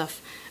Weinstein and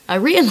stuff, I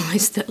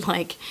realised that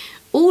like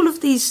all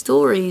of these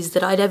stories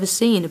that I'd ever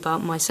seen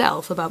about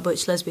myself, about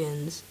butch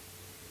lesbians,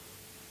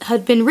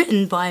 had been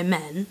written by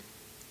men,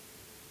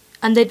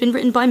 and they'd been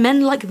written by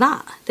men like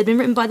that. They'd been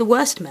written by the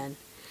worst men,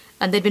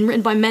 and they'd been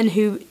written by men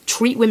who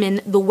treat women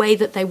the way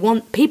that they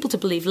want people to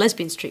believe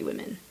lesbians treat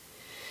women.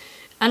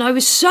 And I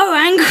was so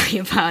angry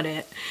about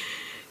it,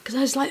 because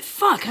I was like,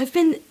 fuck, I've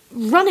been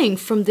running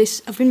from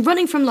this, I've been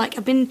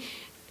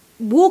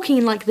walking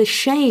in like the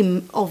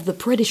shame of the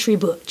predatory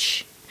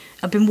butch.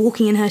 I've been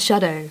walking in her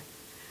shadow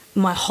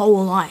my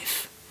whole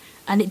life,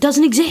 and it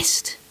doesn't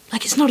exist.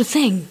 Like, it's not a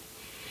thing.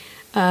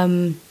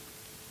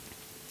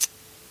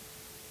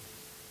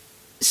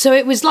 So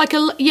it was like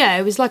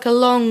a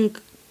long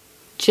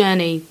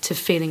journey to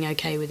feeling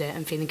okay with it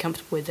and feeling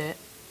comfortable with it.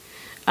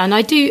 And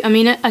I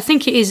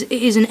think it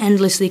is an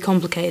endlessly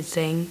complicated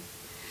thing.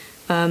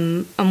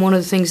 And one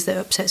of the things that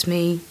upsets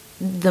me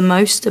the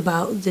most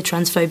about the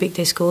transphobic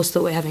discourse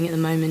that we're having at the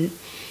moment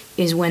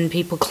is when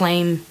people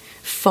claim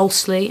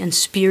falsely and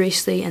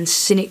spuriously and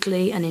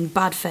cynically and in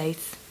bad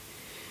faith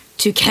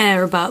to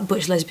care about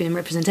butch lesbian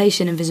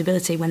representation and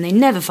visibility when they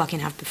never fucking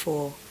have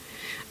before.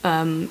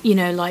 Gremlin,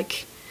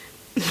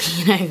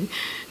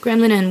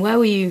 where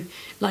were you?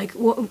 Like,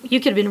 what, you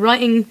could have been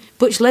writing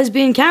butch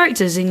lesbian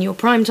characters in your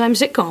primetime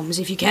sitcoms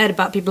if you cared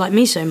about people like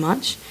me so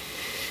much.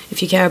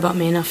 If you care about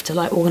me enough to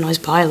like organise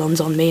pylons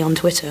on me on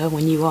Twitter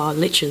when you are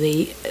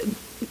literally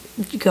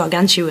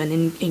gargantuan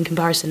in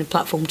comparison of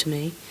platform to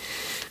me.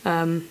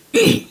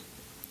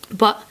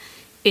 But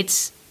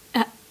it's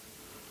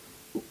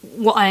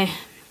what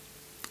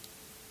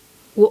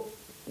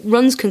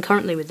runs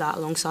concurrently with that,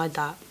 alongside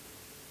that,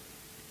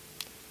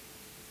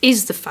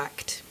 is the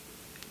fact,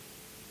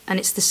 and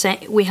it's the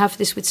same. We have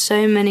this with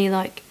so many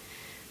like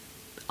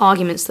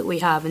arguments that we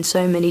have, and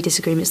so many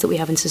disagreements that we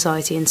have in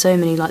society, and so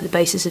many like the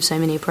basis of so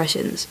many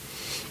oppressions,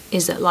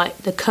 is that like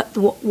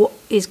what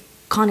is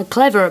kind of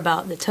clever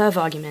about the TERF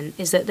argument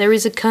is that there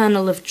is a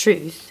kernel of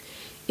truth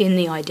in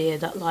the idea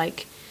that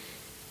like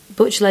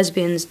butch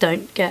lesbians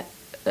don't get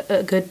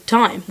a good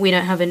time. We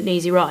don't have an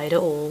easy ride at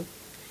all.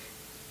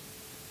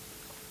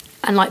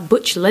 And like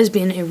butch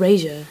lesbian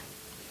erasure,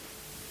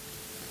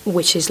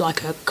 which is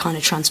like a kind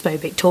of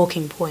transphobic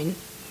talking point,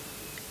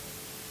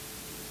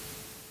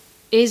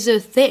 is a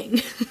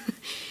thing.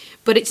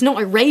 But it's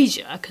not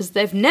erasure, because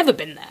they've never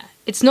been there.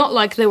 It's not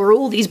like there were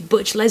all these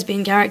butch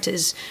lesbian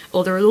characters,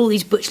 or there are all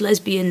these butch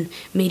lesbian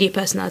media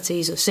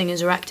personalities or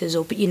singers or actors,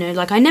 or, you know,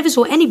 like I never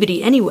saw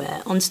anybody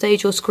anywhere on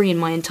stage or screen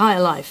my entire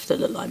life that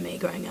looked like me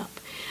growing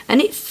up.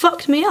 And it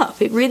fucked me up.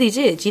 It really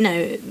did. You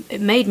know, it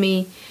made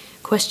me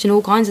question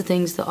all kinds of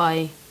things that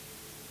I,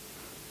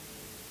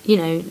 you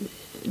know,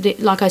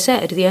 like I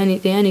said, the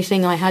only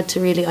thing I had to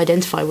really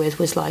identify with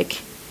was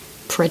like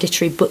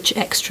predatory butch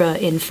extra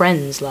in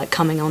Friends, like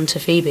coming on to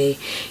Phoebe,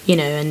 you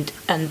know,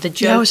 and the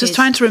joke. Yeah, I was just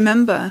trying to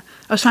remember.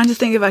 I was trying to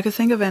think if I could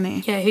think of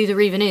any. Yeah, who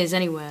there even is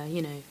anywhere,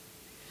 you know.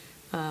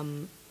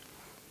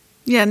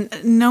 Yeah,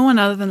 no one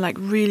other than like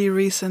really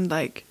recent,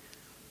 like,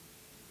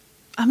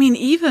 I mean,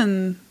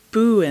 even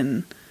Boo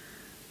in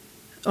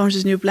Orange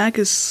is the New Black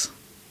is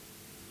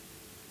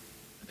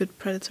a bit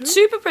predatory.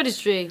 Super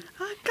predatory.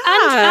 Oh,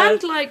 God.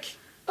 And like,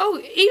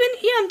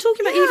 I'm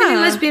talking about even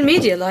in lesbian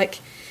media, like,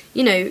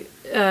 you know,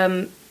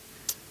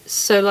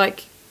 so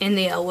like in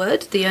the L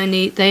Word,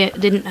 they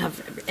didn't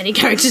have any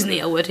characters in the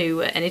L Word who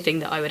were anything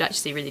that I would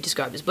actually really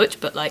describe as butch,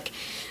 but like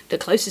the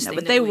closest thing.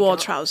 But they wore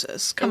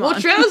trousers. Come on.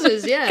 Wore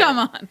trousers, yeah. Come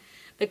on.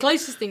 The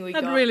closest thing we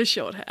got. Had really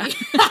short hair.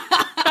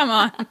 Come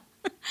on.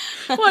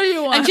 What do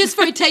you want? And just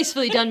very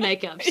tastefully done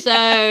makeup.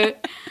 So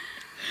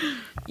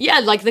yeah,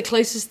 like the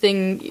closest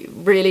thing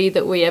really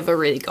that we ever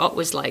really got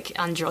was like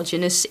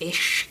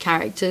androgynous-ish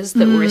characters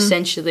that were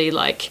essentially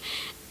like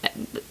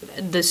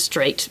the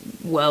straight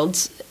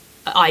world's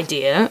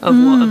idea of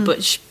what a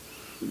butch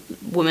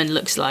woman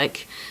looks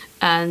like.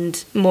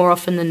 And more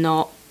often than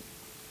not,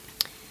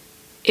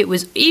 it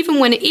was even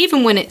when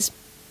it's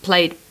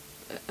played,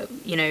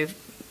 you know,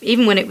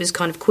 even when it was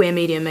kind of queer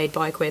media made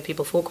by queer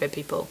people for queer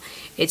people,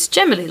 it's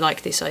generally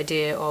like this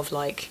idea of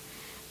like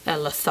a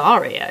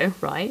Lothario,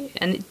 right?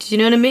 And do you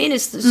know what I mean?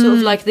 It's sort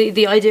of like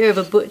the idea of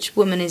a butch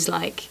woman is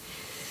like,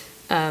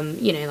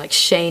 you know, like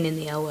Shane in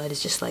the L Word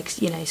is just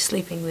like, you know,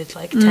 sleeping with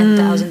like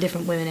 10,000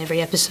 different women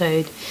every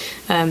episode.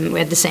 We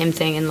had the same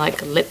thing in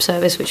like Lip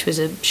Service, which was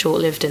a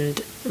short-lived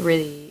and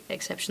really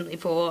exceptionally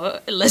poor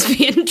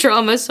lesbian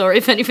drama. Sorry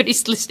if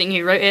anybody's listening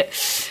who wrote it,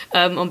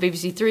 on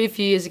BBC Three a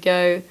few years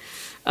ago.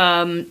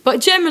 But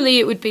generally,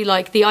 it would be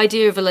like the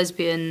idea of a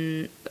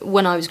lesbian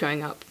when I was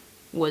growing up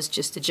was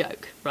just a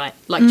joke, right?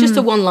 Like just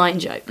a one-line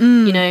joke,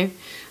 you know?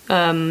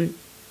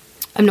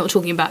 I'm not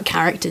talking about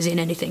characters in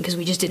anything because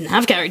we just didn't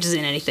have characters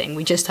in anything.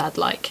 We just had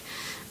like,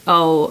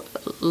 oh,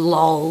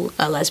 lol,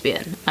 a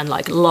lesbian. And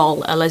like,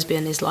 lol, a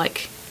lesbian is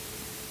like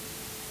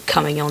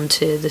coming on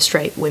to the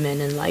straight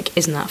women and like,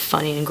 isn't that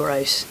funny and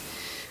gross?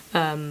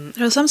 There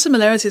are some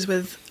similarities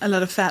with a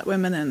lot of fat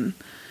women in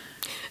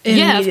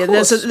yeah, media. of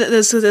course.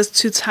 There's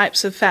two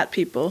types of fat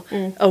people,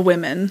 or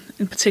women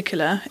in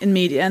particular, in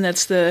media,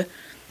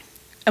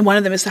 and one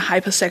of them is the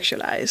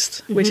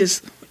hypersexualized, which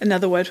is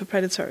another word for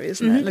predatory,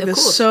 isn't it? Like,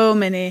 there's so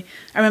many.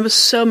 I remember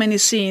so many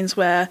scenes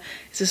where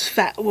it's this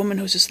fat woman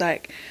who's just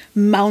like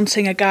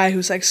mounting a guy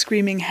who's like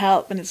screaming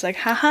help, and it's like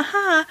ha ha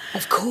ha.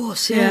 Of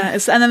course, yeah.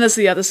 And then there's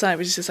the other side,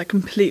 which is just like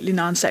completely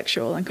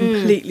non-sexual and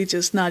completely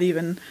just not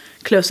even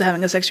close to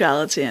having a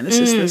sexuality, and it's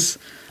just this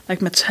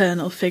like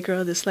maternal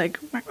figure, this like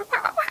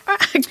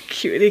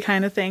cutie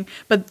kind of thing.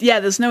 But yeah,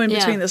 there's no in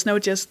between. There's no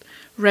just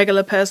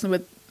regular person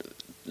with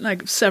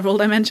like several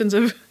dimensions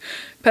of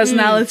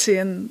personality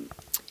and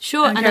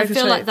sure, and I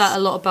feel like that a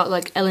lot about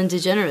like Ellen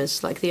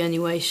DeGeneres. Like the only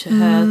way she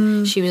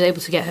was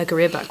able to get her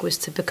career back was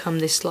to become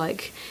this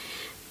like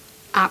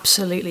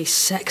absolutely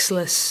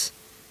sexless.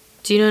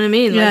 Do you know what I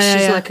mean? Like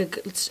she's like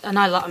and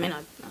I mean,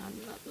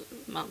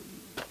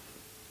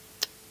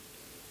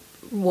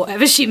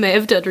 whatever she may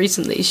have done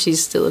recently,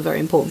 she's still a very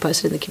important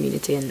person in the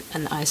community,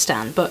 and I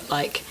stand. But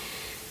like,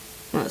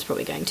 well, that's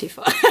probably going too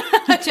far.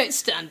 I don't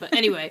stand, but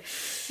anyway.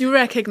 You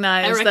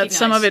recognise that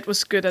some of it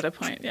was good at a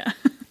point, yeah.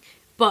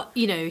 But,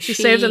 you know, she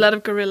saved a lot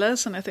of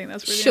gorillas, and I think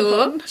that's really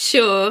important.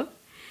 Sure.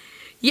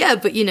 Yeah,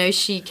 but, you know,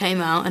 she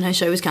came out and her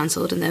show was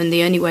cancelled, and then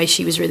the only way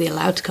she was really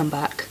allowed to come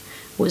back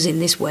was in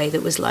this way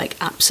that was, like,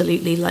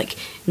 absolutely, like,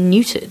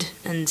 neutered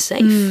and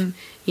safe,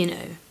 you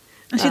know.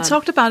 And she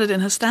talked about it in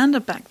her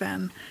stand-up back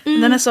then.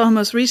 And then I saw her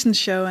most recent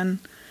show, and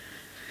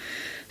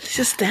she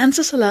just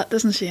dances a lot,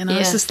 doesn't she? And I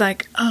was just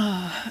like,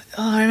 oh,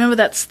 I remember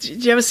that.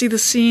 Did you ever see the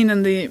scene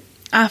in the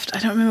after? I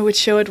don't remember which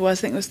show it was.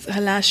 I think it was her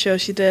last show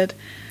she did,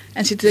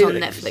 and she did it was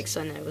on Netflix.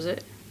 I know, was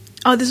it?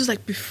 Oh, this was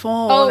like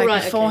before,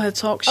 before her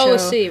talk show. Oh, I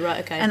see.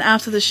 Right, okay. And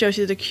after the show,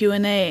 she did a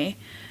Q&A,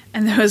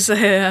 and there was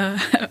I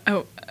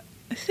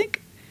think.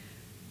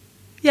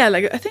 Yeah,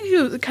 like I think he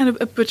was kind of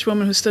a butch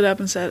woman who stood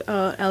up and said,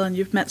 "Oh, Ellen,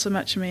 you've meant so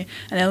much to me."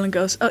 And Ellen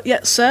goes, "Oh, yeah,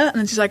 sir." And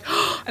then she's like,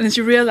 oh, and then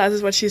she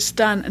realizes what she's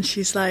done, and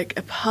she's like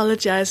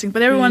apologizing.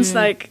 But everyone's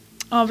like,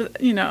 "Oh, but,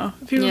 you know,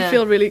 people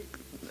feel really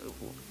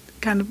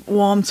kind of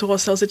warm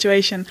towards the whole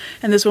situation."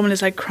 And this woman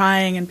is like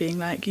crying and being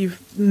like, "You've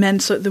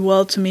meant the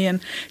world to me." And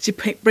she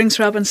brings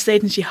her up on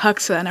stage and she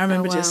hugs her. And I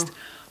remember just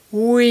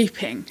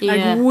weeping,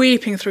 like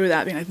weeping through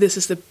that, being like, "This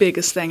is the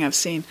biggest thing I've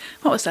seen."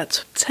 What was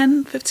that?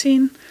 10,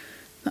 15?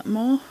 Not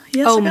more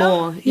years ago?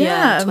 More.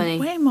 Yeah, 20.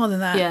 Way more than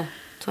that. Yeah,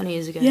 20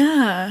 years ago.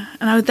 Yeah,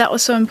 and that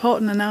was so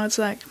important, and now it's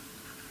like,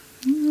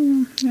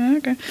 yeah,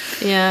 okay.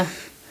 Yeah.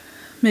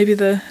 Maybe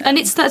and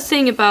it's that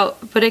thing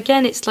about, but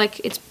again, it's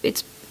like,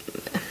 it's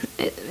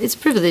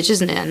privilege,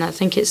 isn't it? And I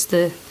think it's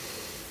the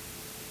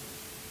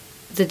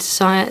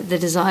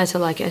desire to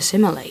like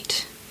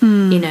assimilate,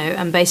 you know,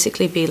 and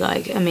basically be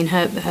like, I mean,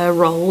 her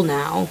role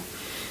now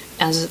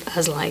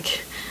as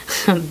like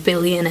a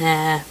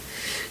billionaire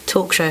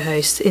talk show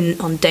host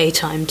on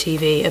daytime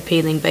TV,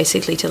 appealing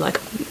basically to like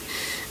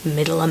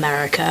middle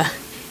America,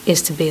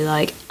 is to be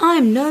like,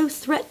 I'm no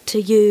threat to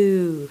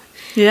you.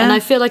 Yeah. And I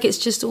feel like it's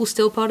just all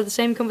still part of the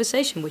same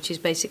conversation, which is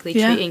basically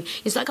treating,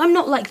 it's like, I'm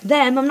not like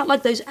them, I'm not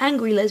like those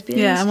angry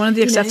lesbians. Yeah, I'm one of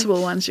the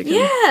acceptable ones you can.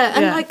 Yeah,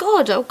 and like,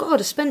 oh God,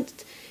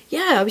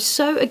 I was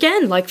so,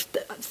 again, like,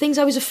 things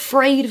I was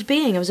afraid of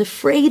being. I was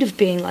afraid of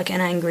being like an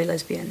angry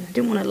lesbian. I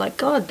didn't want to, like,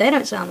 God, they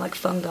don't sound like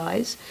fun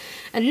guys.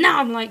 And now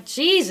I'm like,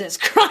 Jesus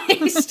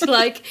Christ,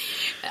 like,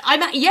 I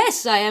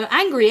am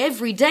angry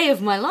every day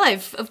of my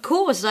life. Of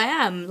course I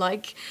am.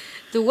 Like,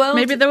 the world...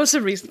 Maybe there was a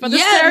reason for the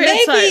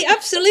stereotype. Maybe,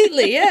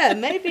 absolutely, yeah.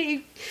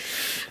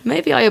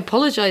 Maybe I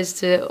apologise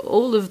to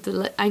all of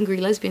the angry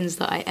lesbians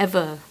that I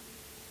ever,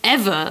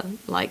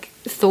 like,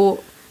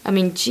 thought... I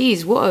mean,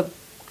 geez, what a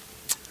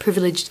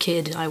privileged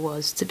kid I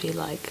was to be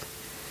like,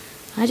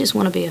 I just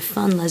want to be a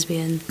fun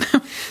lesbian.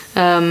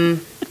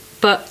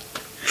 But...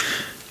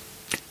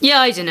 Yeah,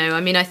 I don't know.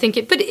 I mean, I think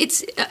it, but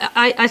it's.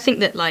 I think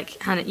that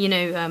like Hannah, you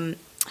know,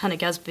 Hannah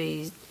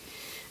Gadsby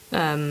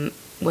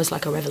was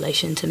like a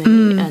revelation to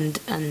me,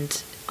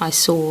 and I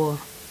saw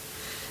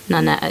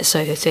Nanette at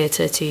Soho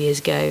Theatre 2 years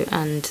ago,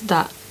 and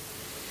that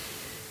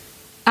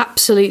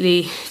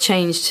absolutely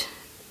changed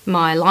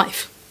my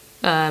life.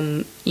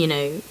 You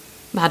know,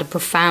 had a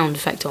profound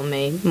effect on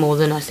me, more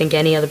than I think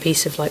any other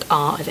piece of like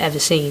art I've ever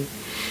seen,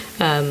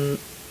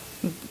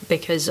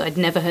 because I'd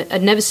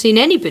never seen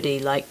anybody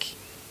like.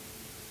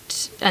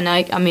 And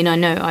I mean, I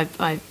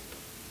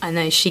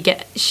know she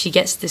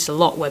gets this a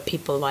lot, where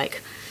people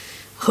like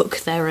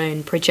project their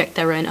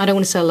own. I don't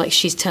want to say like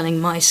she's telling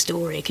my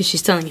story, because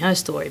she's telling her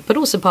story, but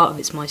also part of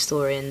it's my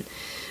story, and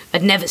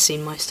I'd never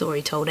seen my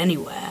story told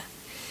anywhere.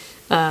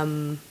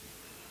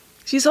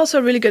 she's also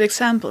a really good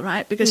example,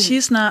 right? Because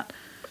she's not.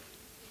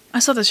 I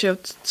saw the show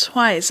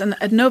twice, and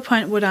at no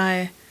point would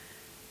I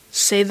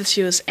say that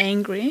she was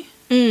angry.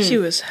 She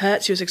was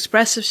hurt. She was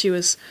expressive. She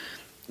was,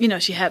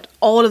 she had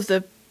all of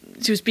the.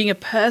 She was being a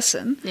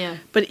person. Yeah.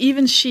 But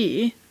even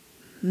she,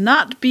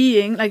 not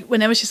being like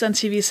whenever she's on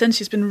TV since,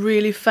 she's been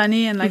really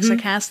funny and like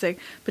sarcastic.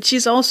 But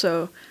she's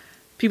also.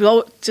 People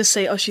all just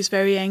say, "Oh, she's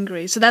very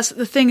angry." So that's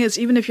the thing is,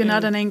 even if you're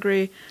not an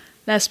angry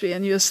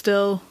lesbian, you'll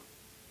still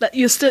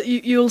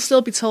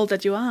be told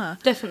that you are.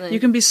 Definitely. You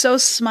can be so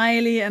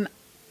smiley and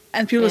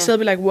people will still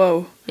be like,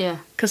 "Whoa," yeah,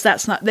 because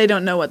they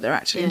don't know what they're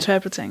actually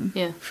interpreting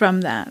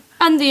from that.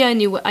 And the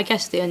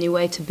only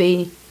way to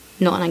be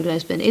not an angry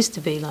lesbian is to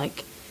be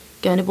like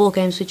going to ball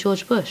games with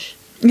George Bush,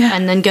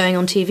 and then going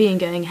on TV and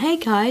going, "Hey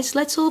guys,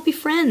 let's all be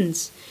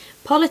friends.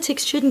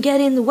 Politics shouldn't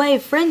get in the way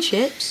of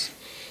friendships."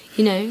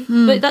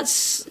 But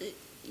that's,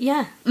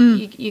 you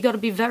got to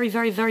be very,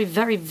 very, very,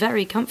 very,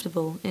 very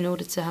comfortable in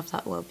order to have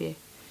that worldview.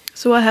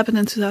 So what happened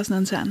in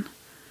 2010?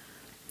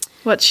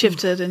 What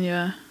shifted in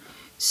your...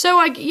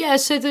 So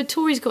the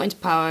Tories got into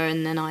power,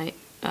 and then I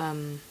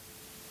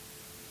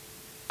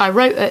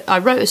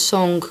wrote a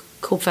song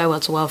called Farewell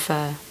to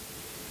Welfare,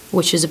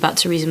 which is about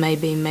Theresa May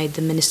being made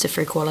the Minister for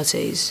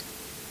Equalities,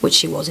 which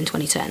she was in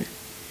 2010.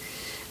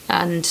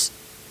 And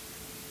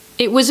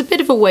it was a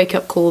bit of a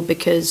wake-up call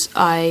because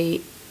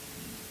I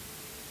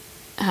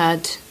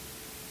had,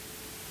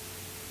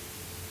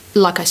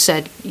 like I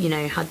said,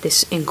 had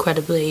this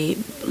incredibly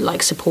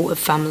supportive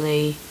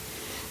family.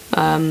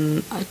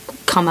 I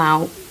come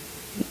out.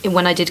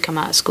 When I did come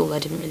out of school, I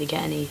didn't really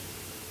get any.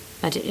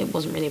 It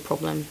wasn't really a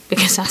problem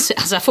because,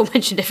 as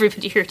aforementioned,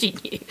 everybody already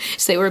knew.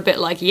 So they were a bit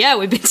like, "Yeah,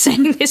 we've been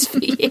saying this for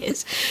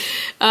years."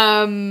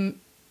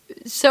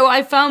 So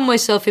I found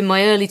myself in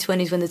my early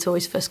 20s when the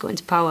Tories first got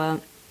into power,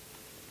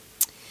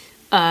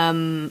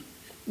 kind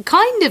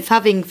of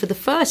having for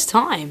the first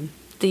time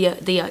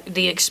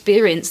the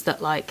experience that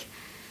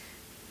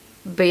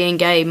being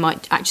gay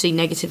might actually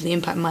negatively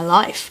impact my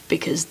life,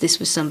 because this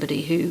was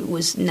somebody who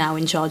was now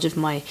in charge of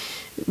my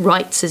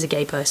rights as a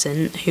gay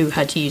person, who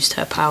had used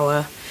her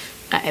power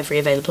at every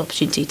available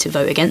opportunity to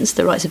vote against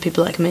the rights of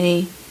people like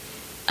me,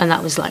 and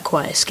that was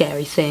quite a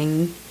scary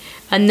thing.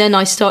 And then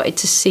I started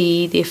to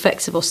see the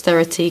effects of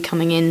austerity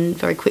coming in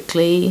very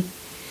quickly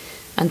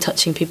and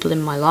touching people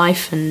in my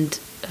life, and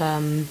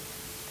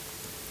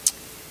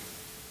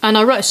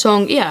I wrote a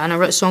song. Yeah, and I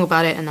wrote a song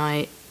about it, and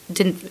I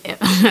didn't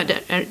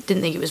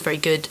think it was very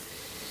good.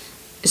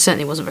 It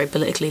certainly wasn't very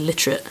politically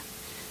literate,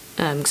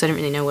 because I didn't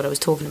really know what I was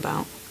talking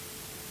about.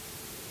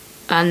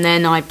 And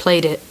then I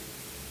played it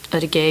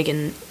at a gig,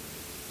 and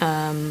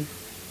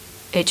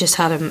it just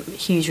had a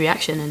huge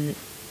reaction,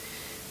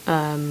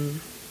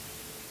 and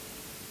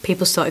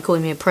people started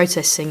calling me a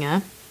protest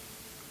singer.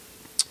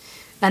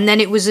 And then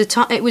it was a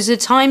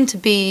time to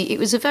be. It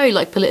was a very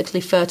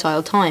politically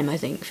fertile time, I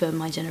think, for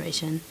my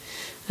generation.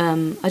 I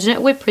don't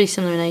know. We're pretty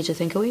similar in age, I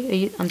think. Are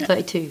we? I'm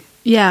 32.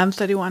 Yeah, I'm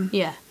 31.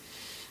 Yeah.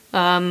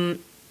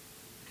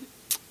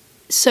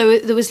 So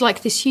there was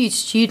this huge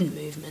student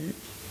movement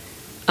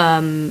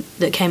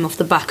that came off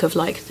the back of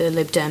the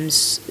Lib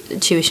Dems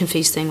tuition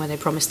fees thing, where they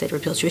promised they'd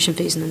repeal tuition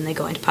fees, and then they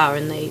got into power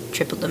and they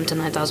tripled them to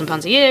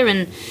 £9,000 a year,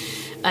 and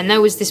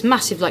there was this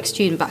massive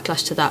student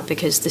backlash to that,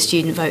 because the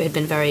student vote had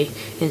been very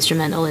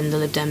instrumental in the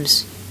Lib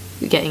Dems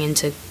getting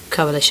into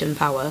coalition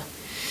power.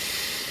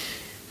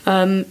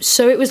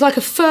 So it was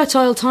a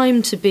fertile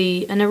time to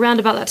be, and around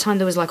about that time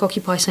there was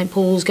Occupy St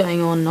Paul's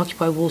going on,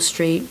 Occupy Wall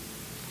Street,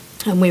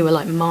 and we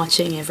were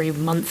marching every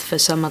month for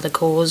some other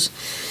cause,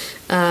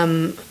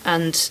 and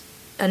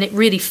it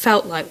really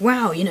felt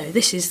wow,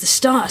 this is the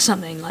start of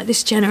something,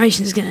 this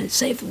generation is going to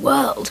save the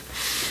world,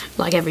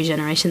 every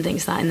generation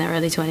thinks that in their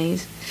early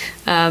 20s.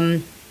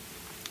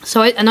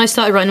 So I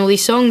started writing all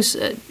these songs,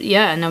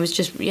 and I was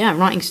just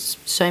writing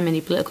so many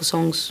political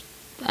songs.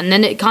 And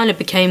then it kind of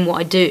became what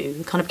I do.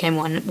 It kind of became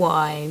what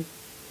I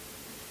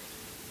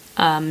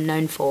am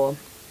known for,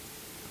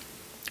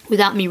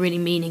 without me really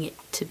meaning it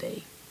to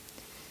be.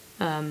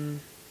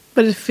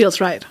 But it feels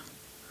right.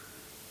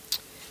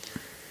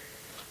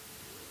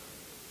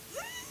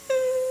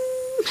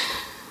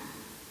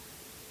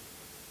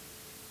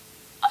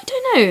 I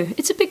don't know.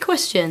 It's a big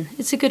question.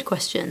 It's a good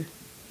question.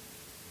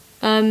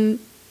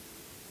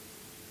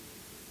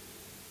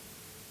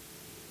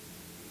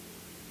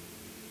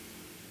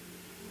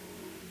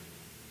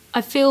 I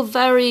feel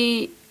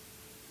very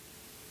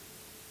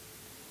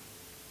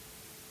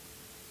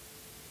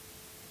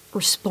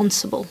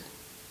responsible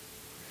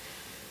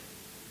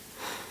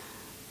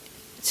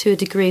to a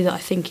degree that I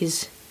think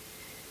is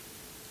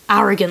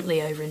arrogantly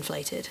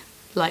overinflated.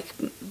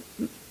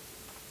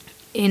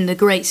 In the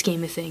great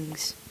scheme of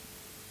things,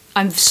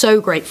 I'm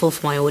so grateful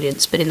for my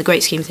audience, but in the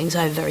great scheme of things,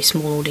 I have a very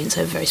small audience,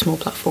 I have a very small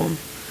platform.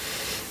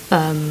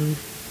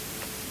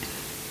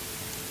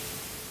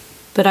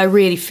 But I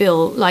really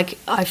feel I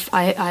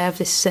have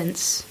this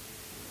sense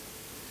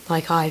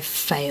I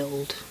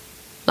failed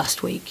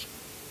last week.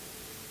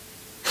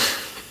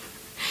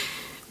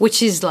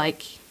 Which is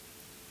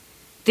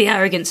the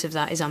arrogance of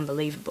that is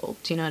unbelievable.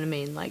 Do you know what I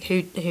mean? Like,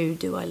 who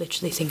do I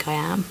literally think I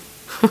am?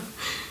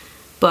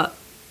 But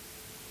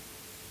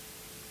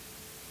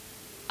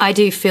I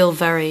do feel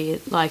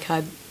very like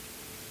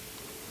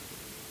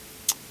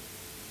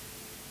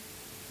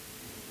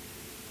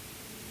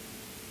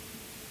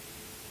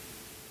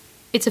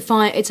it's a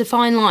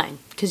fine line,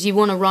 because you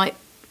want to write.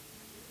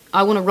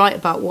 I want to write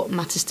about what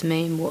matters to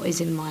me and what is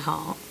in my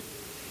heart,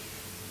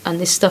 and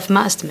this stuff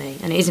matters to me,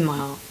 and it is in my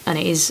heart, and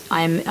it is.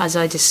 I am, as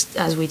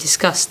we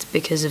discussed,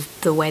 because of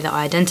the way that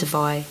I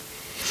identify.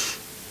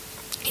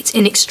 It's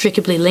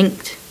inextricably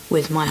linked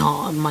with my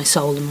heart and my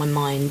soul and my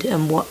mind,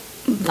 and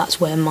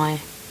that's where my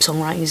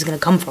songwriting is going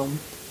to come from.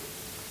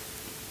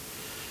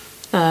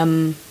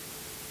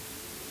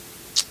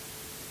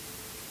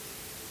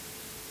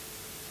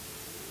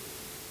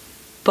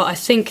 But I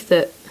think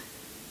that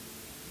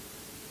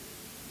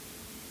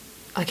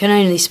I can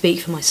only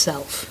speak for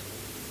myself,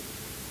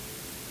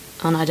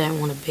 and I don't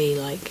want to be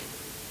like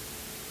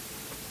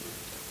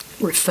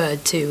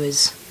referred to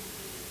as.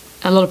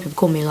 A lot of people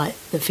call me like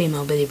the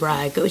female Billy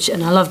Bragg,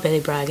 and I love Billy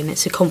Bragg, and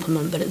it's a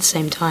compliment, but at the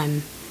same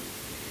time,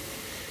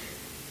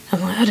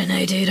 I'm like, I don't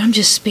know, dude, I'm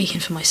just speaking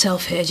for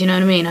myself here, do you know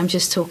what I mean? I'm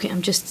just talking,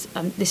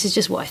 this is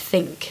just what I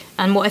think,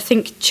 and what I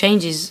think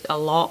changes a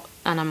lot,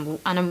 and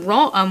I'm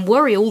wrong, I'm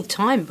worried all the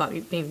time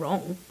about being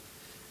wrong,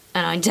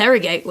 and I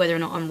interrogate whether or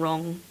not I'm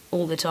wrong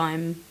all the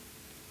time.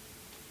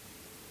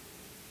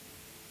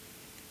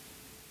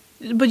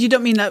 But you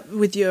don't mean that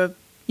with you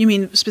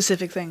mean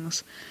specific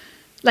things?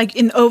 Like,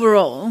 in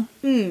overall,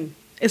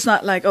 It's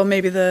not like, oh,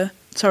 maybe the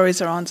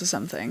Tories are onto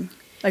something.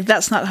 Like,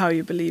 that's not how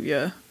you believe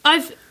you're...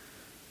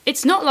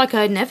 It's not like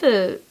I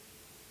never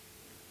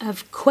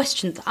have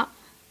questioned that.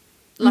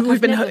 Like,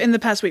 in the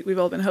past week, we've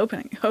all been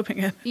hoping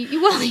it.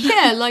 Well,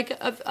 yeah, like,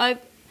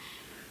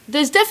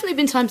 there's definitely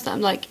been times that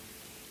I'm like,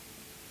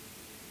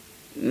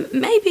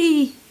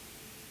 maybe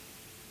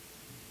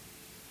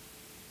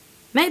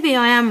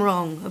I am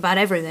wrong about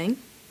everything.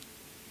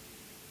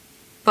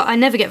 But I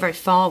never get very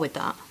far with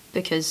that,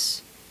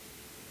 because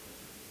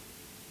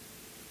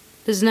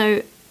there's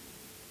no...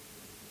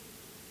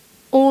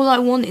 All I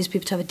want is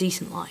people to have a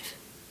decent life.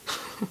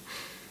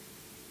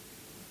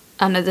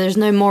 And there's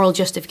no moral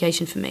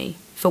justification for me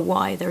for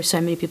why there are so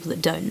many people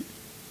that don't.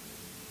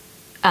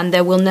 And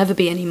there will never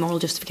be any moral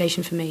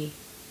justification for me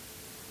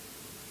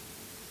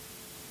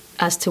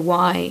as to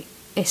why,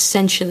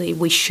 essentially,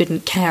 we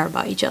shouldn't care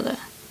about each other.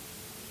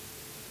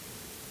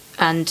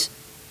 And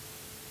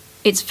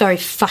it's very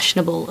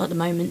fashionable at the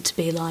moment to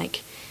be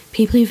like,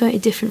 people who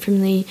voted different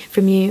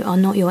from you are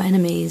not your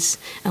enemies,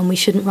 and we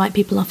shouldn't write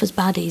people off as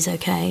baddies,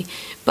 okay?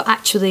 But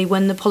actually,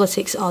 when the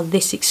politics are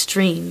this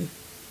extreme,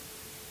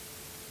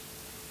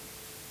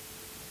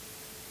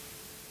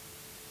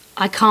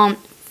 I can't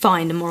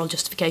find a moral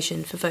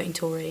justification for voting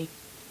Tory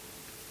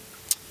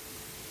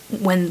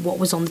when what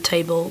was on the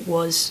table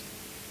was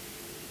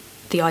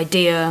the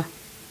idea,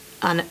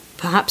 and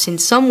perhaps in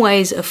some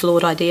ways a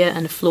flawed idea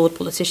and a flawed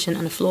politician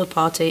and a flawed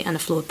party and a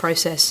flawed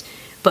process,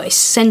 but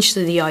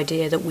essentially the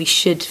idea that we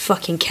should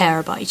fucking care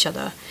about each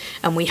other,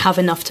 and we have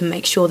enough to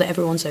make sure that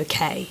everyone's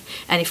okay.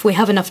 And if we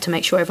have enough to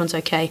make sure everyone's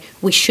okay,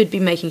 we should be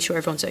making sure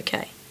everyone's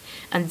okay.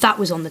 And that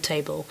was on the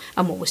table,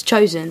 and what was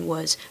chosen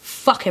was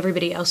fuck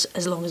everybody else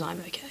as long as I'm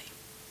okay.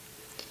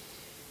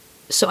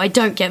 So I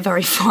don't get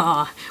very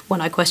far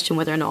when I question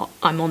whether or not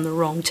I'm on the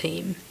wrong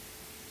team.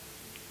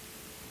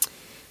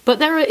 But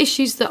there are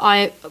issues that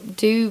I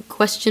do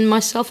question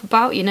myself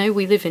about. You know,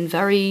 we live in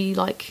very,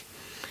 like,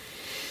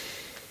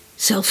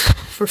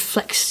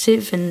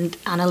 self-reflexive and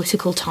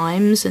analytical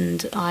times,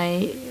 and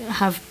I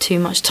have too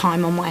much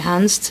time on my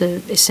hands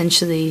to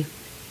essentially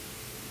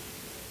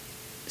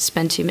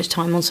spend too much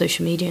time on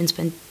social media and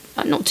spend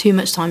not too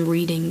much time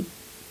reading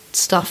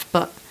stuff,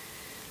 but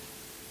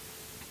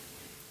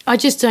I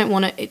just don't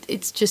want to.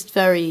 It's just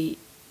very...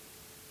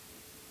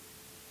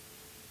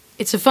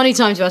 It's a funny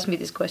time to ask me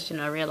this question.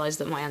 I realise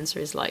that my answer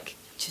is like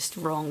just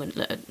wrong and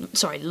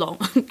long.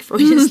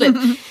 Freudian slip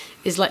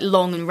is like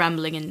long and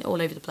rambling and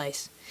all over the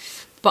place.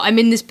 But I'm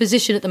in this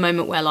position at the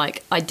moment where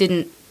like I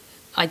didn't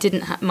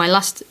have my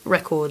last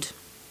record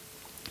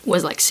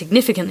was like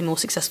significantly more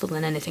successful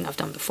than anything I've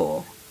done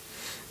before,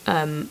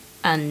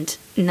 and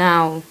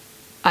now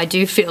I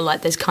do feel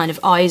like there's kind of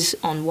eyes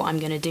on what I'm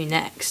going to do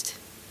next,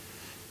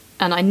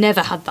 and I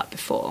never had that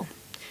before.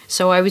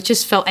 So I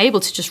felt able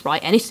to just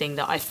write anything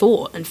that I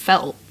thought and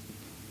felt.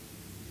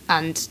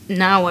 And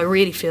now I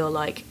really feel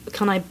like,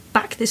 can I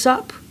back this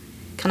up?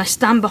 Can I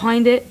stand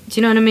behind it? Do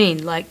you know what I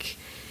mean? Like,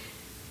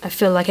 I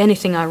feel like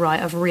anything I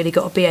write, I've really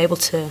got to be able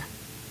to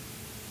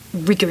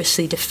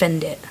rigorously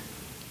defend it.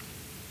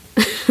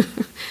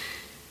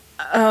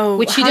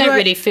 Which you don't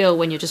really feel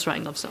when you're just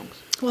writing love songs.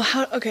 Well,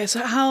 how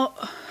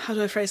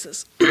do I phrase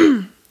this?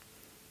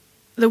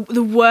 The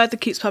word that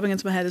keeps popping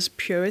into my head is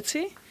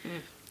purity.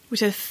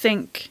 Which I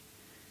think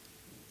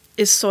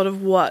is sort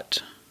of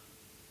what,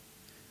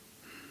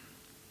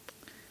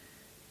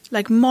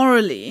 like,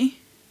 morally,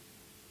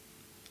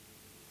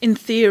 in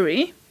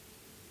theory,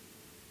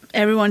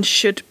 everyone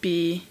should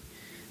be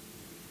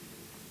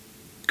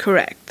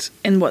correct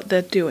in what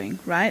they're doing,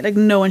 right? Like,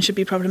 no one should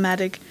be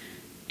problematic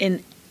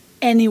in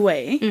any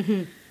way.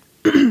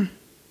 Mm-hmm.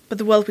 But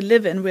the world we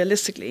live in,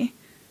 realistically,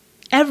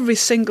 every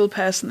single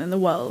person in the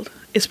world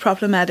is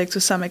problematic to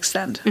some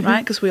extent, Mm-hmm.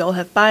 right? Because we all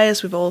have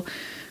bias, we've all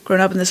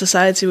grown up in this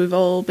society, we've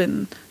all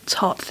been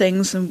taught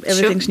things and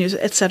everything's new,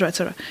 etc.,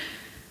 etc.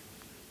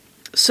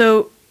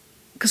 So,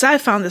 because I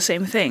found the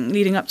same thing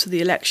leading up to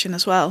the election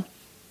as well,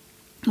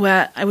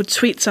 where I would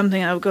tweet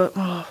something and I would go,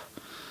 oh,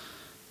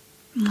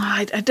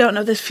 I don't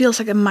know, this feels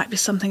like it might be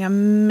something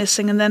I'm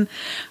missing, and then,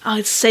 oh,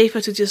 it's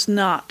safer to just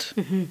not.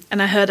 Mm-hmm.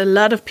 And I heard a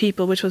lot of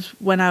people, which was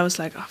when I was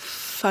like, oh,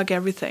 fuck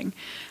everything,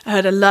 I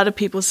heard a lot of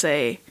people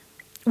say,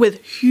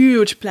 with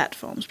huge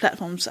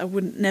platforms I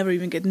wouldn't never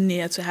even get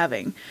near to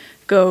having,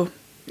 go,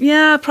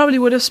 yeah, I probably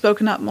would have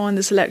spoken up more in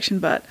this election,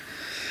 but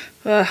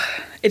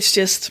it's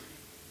just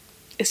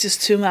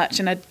too much,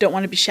 and I don't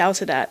want to be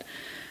shouted at.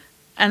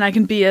 And I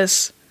can be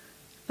as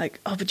like,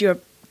 oh, but you're a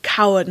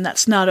coward, and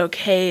that's not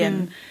okay,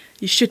 and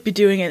you should be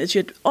doing it.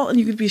 And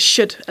you could be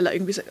should a lot. You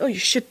can be like, oh, you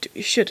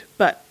should.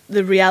 But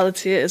the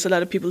reality is, a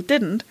lot of people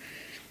didn't,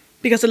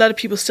 because a lot of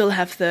people still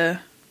have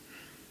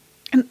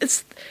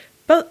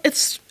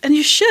and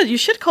you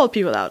should call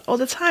people out all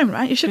the time,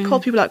 right? You should call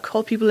people out,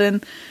 call people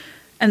in,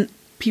 and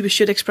people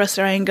should express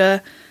their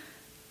anger.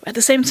 At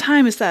the same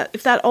time, is that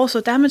if that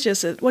also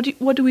damages it,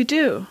 what do we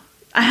do?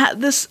 I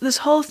had this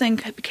whole thing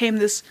became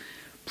this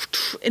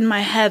in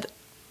my head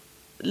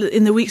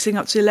in the weeks leading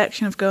up to the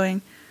election of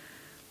going,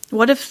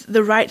 what if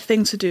the right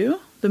thing to do,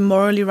 the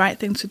morally right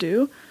thing to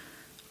do,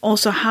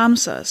 also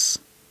harms us?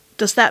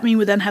 Does that mean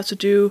we then have to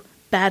do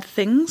bad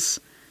things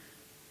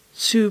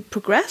to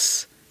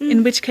progress?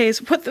 In which case,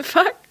 what the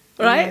fuck,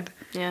 right?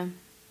 Yeah.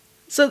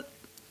 So,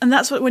 and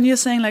that's what, when you're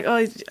saying like, oh,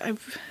 I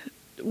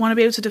want to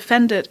be able to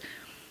defend it,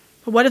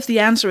 but what if the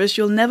answer is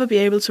you'll never be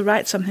able to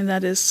write something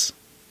that is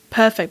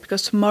perfect,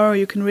 because tomorrow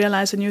you can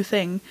realize a new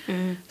thing.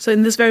 So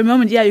in this very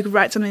moment, yeah, you could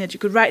write something that you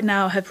could right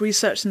now have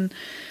researched and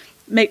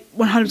make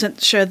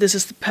 100% sure this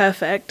is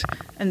perfect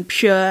and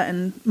pure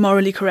and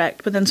morally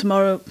correct, but then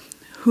tomorrow,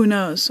 who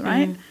knows,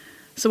 right?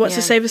 So what's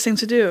the safest thing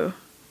to do?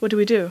 What do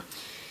we do?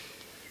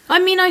 I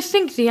mean, I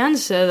think the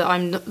answer that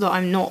I'm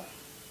not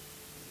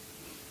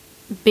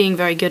being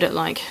very good at,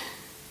 like,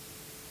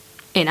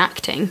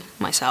 enacting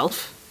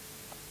myself.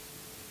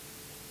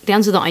 The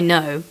answer that I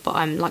know, but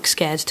I'm like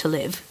scared to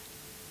live,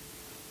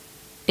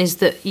 is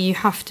that you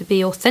have to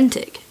be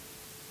authentic.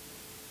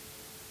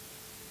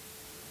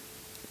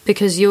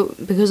 Because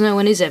no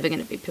one is ever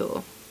going to be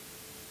pure.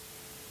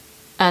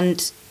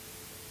 And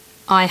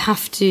I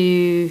have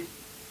to,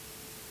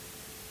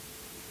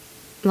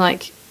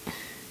 like,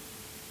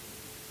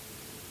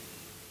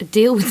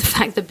 deal with the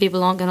fact that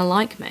people aren't going to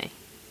like me.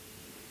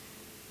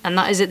 And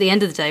that is, at the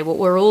end of the day, what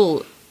we're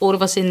all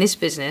of us in this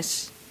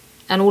business,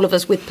 and all of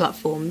us with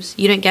platforms.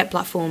 You don't get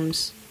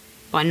platforms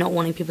by not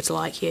wanting people to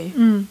like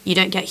you. You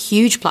don't get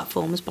huge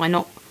platforms by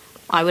not,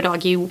 I would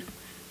argue,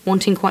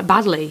 wanting quite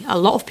badly a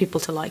lot of people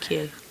to like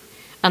you.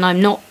 And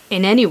I'm not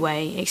in any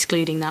way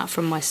excluding that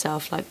from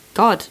myself. Like,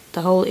 God,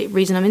 the whole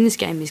reason I'm in this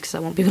game is because I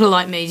want people to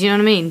like me. Do you know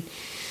what I mean?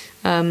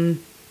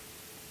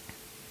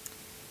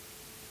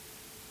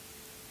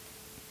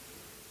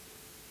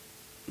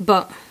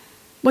 But...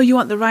 Well, you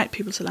want the right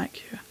people to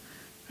like you,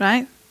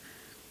 right?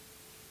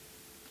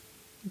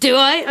 Do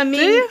I? I mean,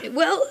 do you?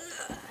 Well,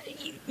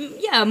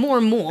 yeah, more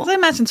and more. 'Cause I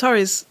imagine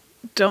Tories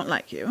don't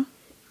like you.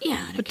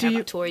 Yeah, I don't care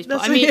about Tories, but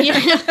That's I mean,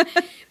 what- yeah.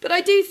 But I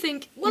do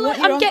think, well,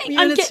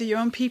 your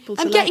own people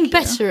to I'm like getting you.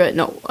 better at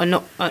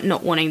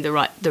not wanting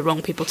the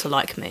wrong people to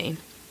like me.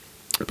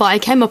 But I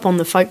came up on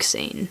the folk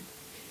scene,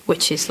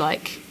 which is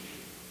like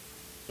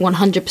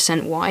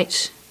 100%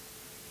 white,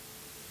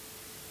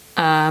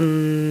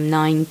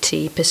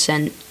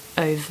 90%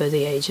 over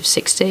the age of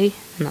 60,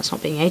 and that's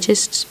not being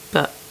ageist,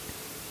 but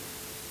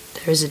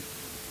there is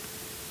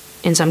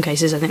in some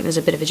cases, I think there's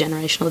a bit of a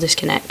generational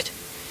disconnect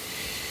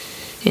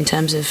in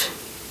terms of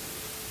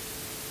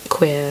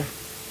queer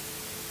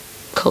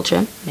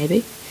culture,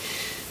 maybe.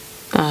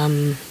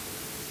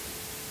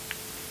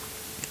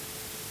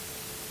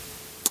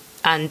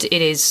 And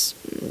it is,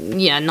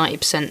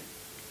 90%,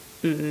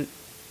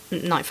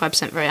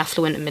 95% very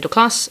affluent and middle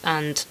class,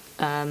 and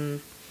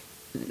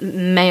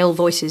male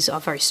voices are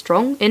very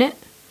strong in it,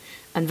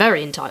 and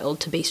very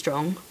entitled to be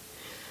strong.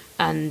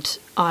 And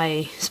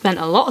I spent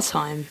a lot of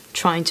time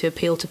trying to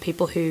appeal to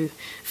people who,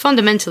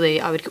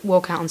 fundamentally, I would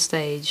walk out on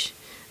stage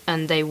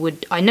and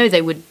I know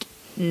they would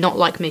not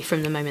like me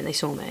from the moment they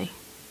saw me.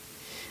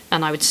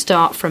 And I would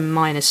start from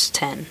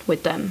 -10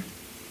 with them.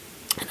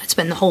 And I'd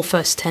spend the whole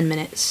first 10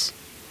 minutes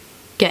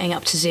getting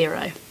up to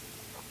 0,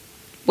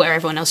 where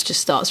everyone else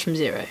just starts from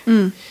 0.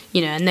 And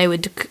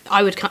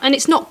and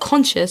it's not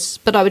conscious,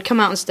 but I would come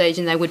out on stage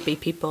and there would be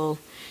people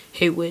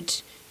who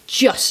would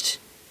just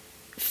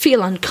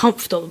feel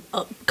uncomfortable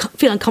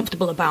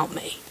about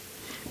me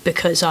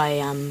because I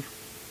am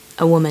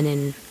a woman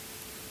in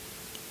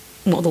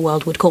what the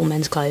world would call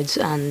men's clothes,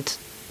 and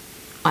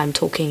I'm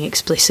talking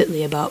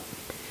explicitly about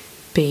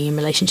being in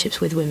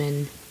relationships with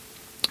women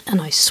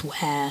and I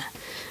swear,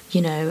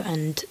 you know,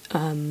 and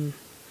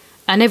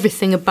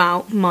everything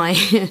about my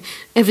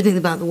everything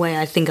about the way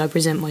I think I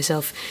present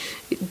myself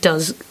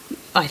does,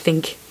 I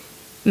think,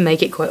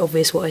 make it quite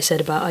obvious what I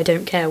said about I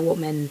don't care what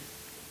men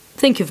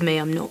think of me.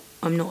 I'm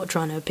not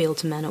trying to appeal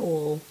to men at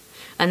all.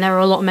 And there are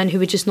a lot of men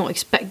who are just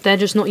they're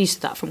just not used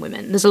to that from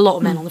women. There's a lot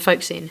of men on the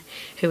folk scene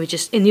who are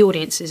just, in the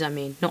audiences, I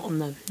mean, not in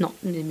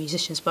the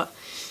musicians, but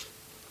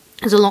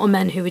there's a lot of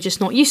men who are just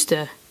not used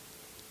to,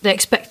 they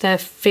expect their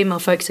female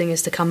folk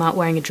singers to come out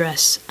wearing a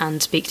dress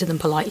and speak to them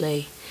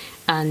politely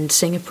and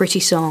sing a pretty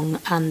song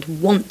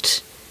and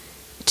want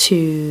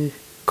to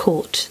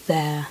court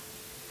their,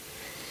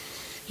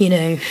 you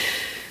know,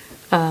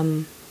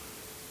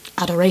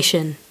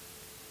 adoration.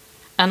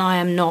 And I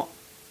am not,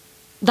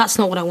 that's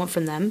not what I want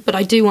from them, but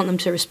I do want them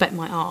to respect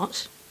my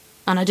art,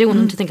 and I do want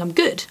them to think I'm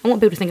good. I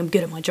want people to think I'm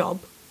good at my job.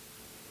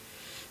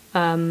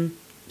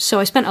 So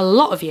I spent a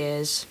lot of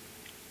years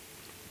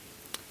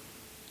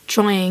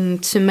trying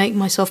to make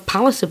myself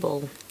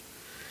palatable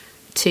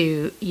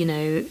to, you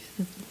know,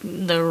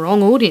 the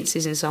wrong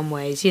audiences in some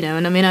ways, you know.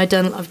 And I mean, I've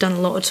done a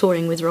lot of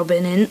touring with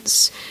Robin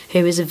Ince,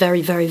 who is a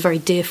very, very, very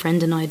dear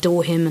friend, and I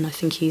adore him, and I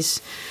think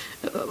he's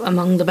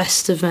among the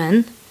best of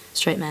men,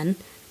 straight men.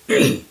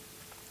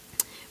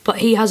 But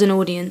he has an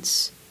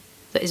audience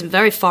that is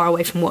very far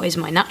away from what is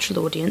my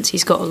natural audience.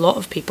 He's got a lot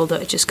of people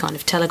that are just kind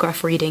of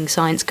telegraph reading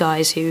science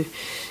guys who,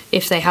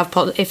 if they have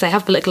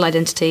political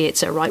identity,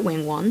 it's a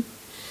right-wing one.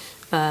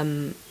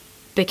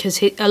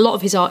 Because a lot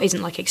of his art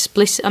isn't like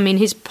explicit. I mean,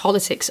 his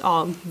politics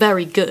are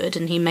very good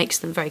and he makes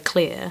them very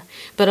clear,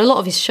 but a lot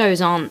of his shows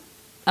aren't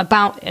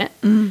about it,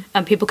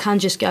 and people can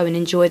just go and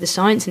enjoy the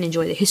science and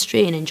enjoy the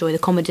history and enjoy the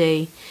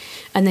comedy,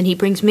 and then he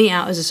brings me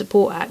out as a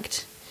support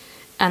act,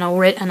 and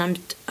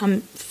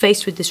I'm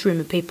faced with this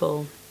room of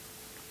people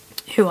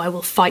who I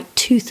will fight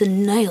tooth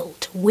and nail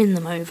to win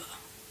them over.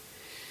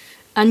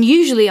 And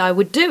usually I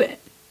would do it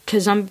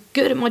because I'm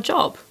good at my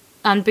job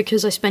and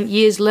because I spent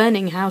years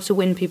learning how to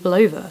win people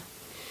over,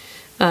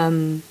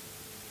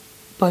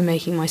 by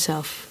making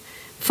myself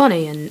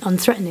funny and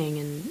unthreatening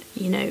and,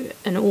 you know,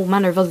 and all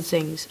manner of other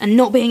things, and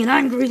not being an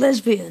angry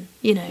lesbian,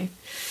 you know.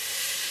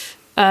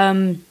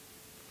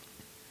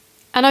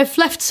 And I've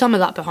left some of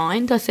that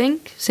behind, I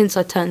think, since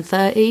I turned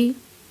 30.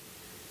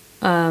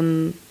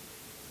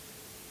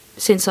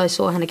 Since I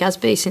saw Hannah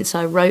Gadsby, since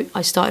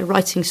I started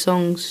writing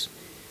songs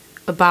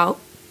about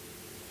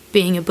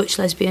being a butch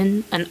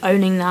lesbian and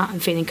owning that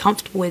and feeling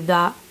comfortable with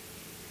that,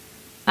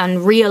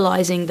 and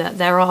realising that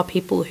there are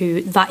people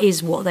who that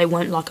is what they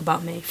won't like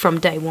about me from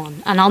day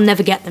one, and I'll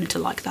never get them to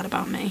like that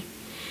about me,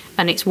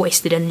 and it's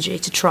wasted energy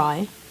to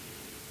try.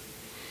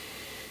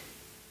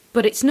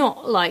 But it's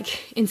not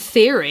like, in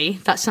theory,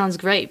 that sounds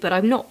great, but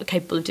I'm not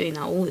capable of doing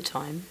that all the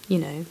time, you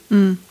know.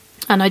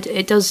 And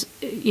it does,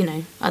 you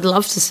know, I'd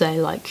love to say,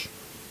 like,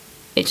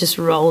 it just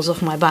rolls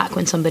off my back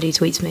when somebody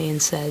tweets me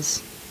and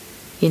says,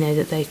 you know,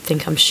 that they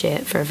think I'm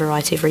shit for a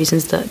variety of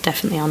reasons that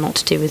definitely are not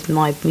to do with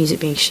my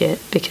music being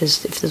shit,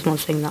 because if there's one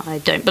thing that I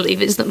don't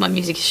believe is that my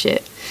music is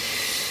shit.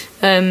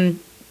 And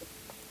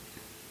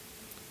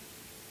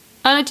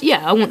I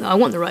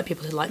want the right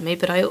people to like me,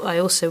 but I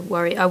also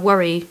worry,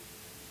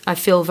 I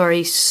feel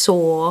very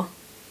sore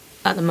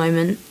at the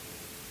moment,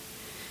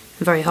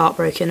 and very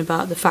heartbroken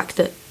about the fact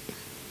that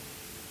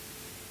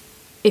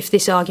if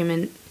this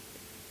argument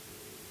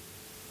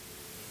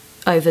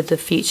over the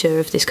future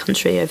of this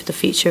country, over the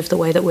future of the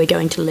way that we're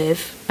going to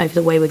live, over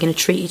the way we're going to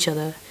treat each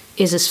other,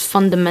 is as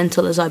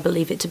fundamental as I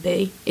believe it to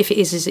be, if it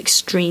is as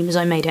extreme as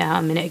I made it out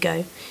a minute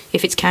ago,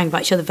 if it's caring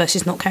about each other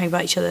versus not caring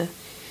about each other,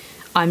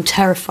 I'm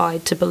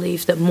terrified to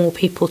believe that more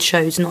people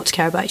chose not to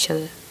care about each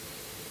other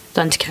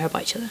than to care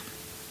about each other.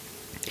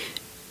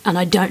 And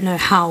I don't know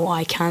how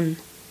I can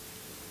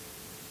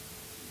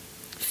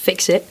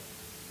fix it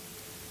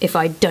if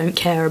I don't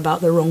care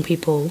about the wrong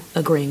people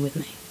agreeing with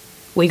me.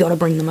 We got to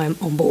bring them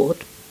on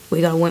board.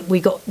 We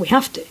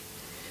have to,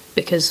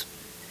 because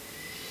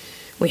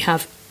we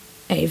have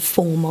a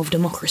form of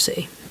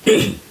democracy,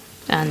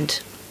 and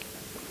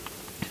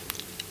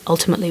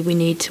ultimately we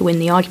need to win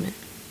the argument.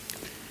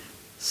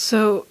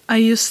 So, are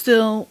you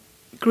still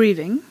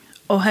grieving,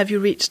 or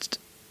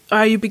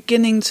are you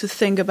beginning to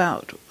think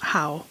about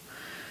how?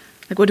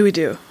 Like, what do we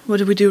do? What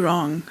did we do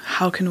wrong?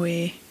 How can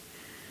we?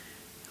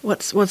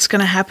 What's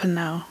going to happen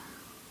now?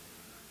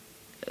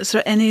 Is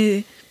there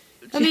any?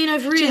 Do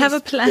you have a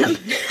plan?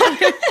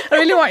 I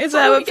really want you to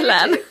have a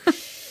plan.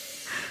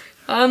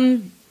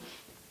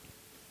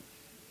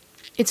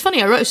 It's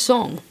funny, I wrote a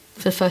song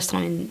for the first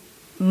time in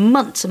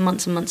months and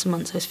months and months and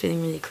months. I was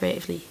feeling really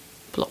creatively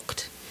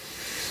blocked.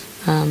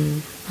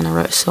 And I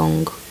wrote a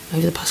song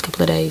over the past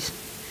couple of days.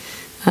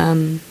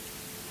 And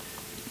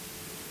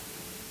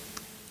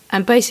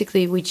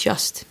basically a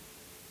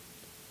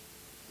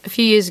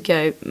few years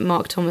ago,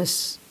 Mark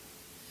Thomas,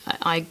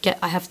 I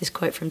have this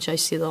quote from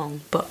Josie Long,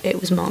 but it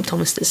was Mark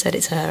Thomas that said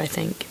it to her, I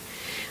think,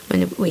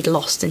 when we'd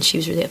lost and she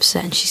was really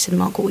upset, and she said,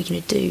 "Mark, what are we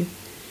going to do?"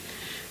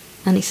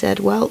 And he said,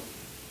 "Well,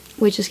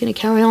 we're just going to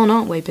carry on,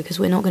 aren't we, because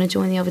we're not going to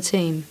join the other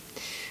team."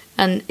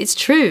 And it's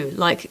true,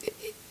 like,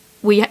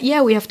 we have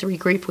to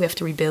regroup, we have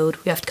to rebuild,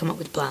 we have to come up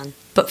with a plan.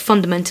 But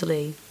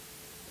fundamentally,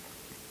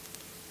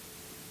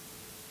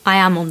 I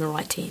am on the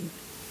right team.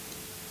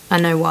 I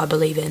know what I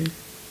believe in.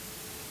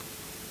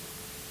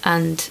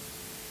 And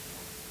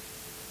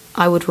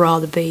I would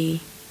rather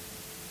be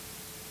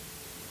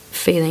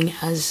feeling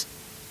as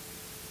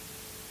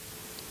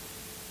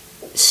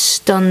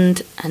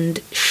stunned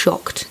and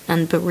shocked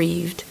and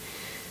bereaved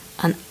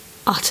and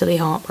utterly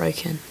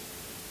heartbroken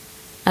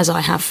as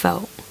I have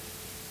felt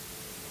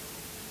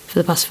for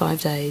the past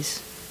 5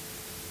 days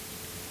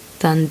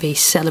than be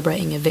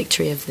celebrating a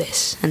victory of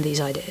this and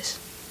these ideas.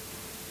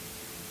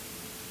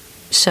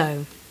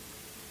 So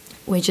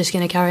we're just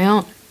going to carry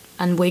on,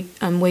 and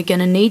we're going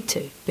to need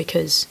to,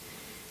 because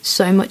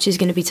so much is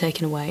going to be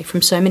taken away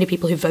from so many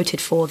people who voted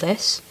for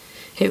this,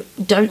 who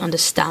don't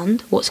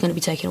understand what's going to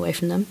be taken away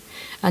from them,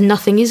 and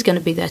nothing is going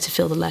to be there to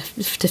fill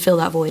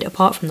that void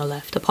apart from the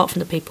left, apart from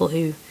the people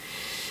who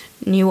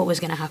knew what was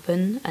going to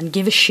happen and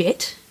give a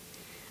shit.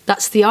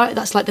 That's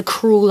like the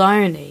cruel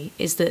irony,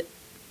 is that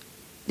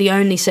the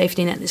only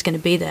safety net that's going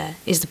to be there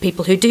is the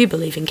people who do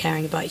believe in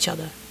caring about each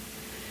other,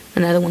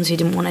 and they're the ones who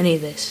didn't want any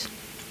of this.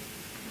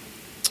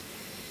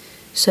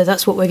 So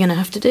that's what we're going to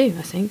have to do,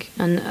 I think.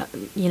 And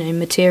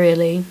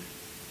materially,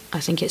 I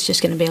think it's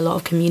just going to be a lot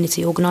of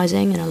community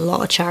organising and a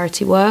lot of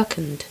charity work.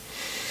 And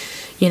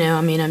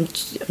I'm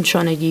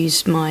trying to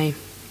use my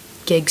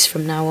gigs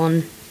from now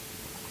on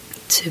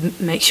to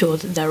make sure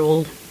that they're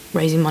all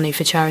raising money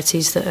for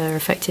charities that are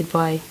affected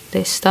by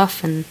this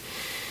stuff, and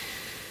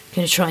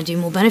going to try and do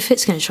more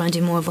benefits, going to try and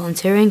do more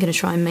volunteering, going to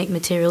try and make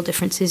material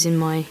differences in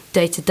my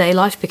day-to-day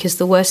life, because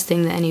the worst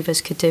thing that any of us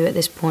could do at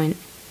this point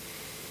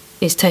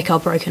is take our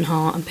broken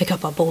heart and pick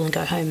up our ball and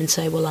go home and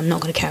say, well, I'm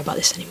not going to care about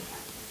this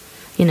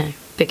anymore,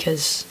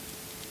 because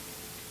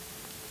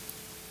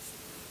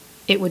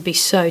it would be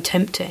so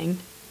tempting,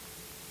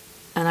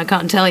 and I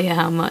can't tell you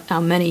how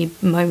many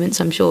moments,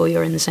 I'm sure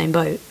you're in the same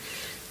boat,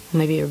 or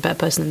maybe you're a better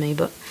person than me,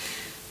 but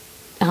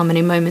how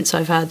many moments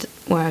I've had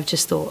where I've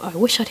just thought, I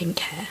wish I didn't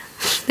care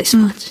this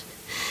much.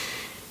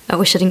 I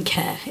wish I didn't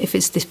care if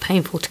it's this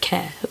painful to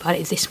care about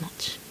it this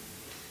much.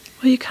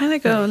 Well, you kind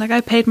of go, like,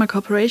 I paid my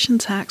corporation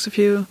tax a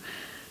few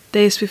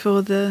days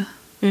before the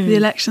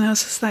election. I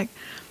was just like,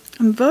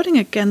 I'm voting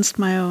against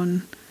my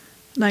own.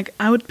 Like,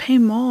 I would pay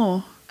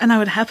more, and I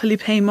would happily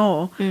pay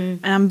more, and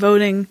I'm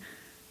voting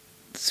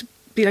to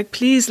be like,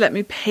 please let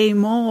me pay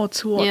more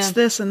towards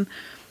this. And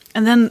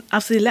then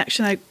after the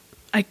election,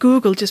 I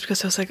Googled, just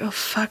because I was like, oh,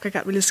 fuck, I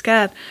got really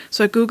scared.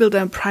 So I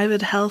Googled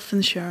private health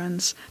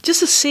insurance, just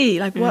to see,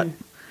 like, what,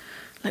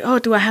 like, oh,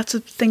 do I have to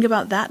think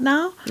about that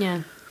now?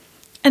 Yeah.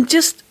 And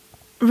just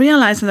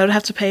realizing that I would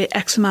have to pay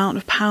X amount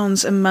of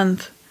pounds a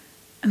month,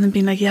 and then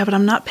being like, yeah, but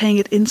I'm not paying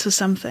it into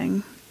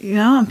something,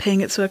 I'm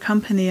paying it to a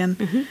company. And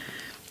and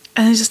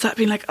I just start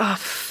being like, oh,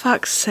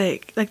 fuck's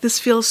sake. Like, this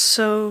feels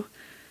so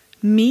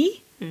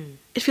me.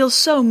 It feels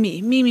so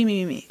me.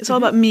 It's all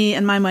about me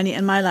and my money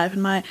and my life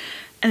and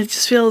it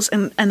just feels,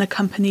 and a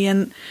company,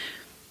 and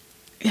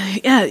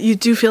yeah, you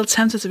do feel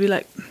tempted to be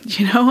like,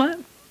 you know what?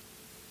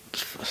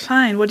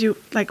 Fine. What do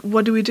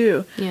we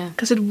do? Yeah.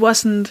 Because it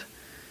wasn't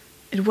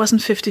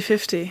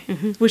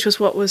 50-50, which was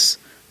what was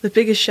the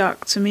biggest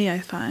shock to me, I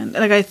find.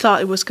 Like, I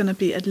thought it was going to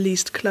be at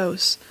least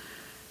close.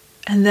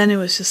 And then it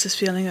was just this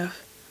feeling of,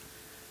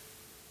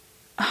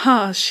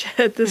 oh,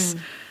 shit, this...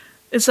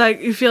 It's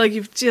like you feel like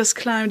you've just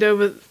climbed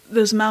over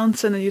this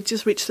mountain and you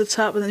just reached the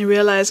top, and then you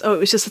realise, oh, it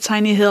was just a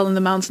tiny hill and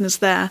the mountain is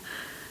there.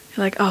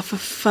 You're like, oh, for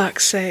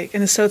fuck's sake.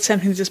 And it's so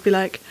tempting to just be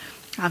like,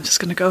 I'm just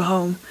going to go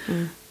home.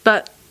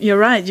 But you're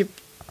right, you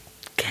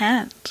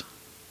can't.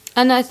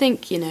 And I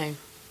think, I'm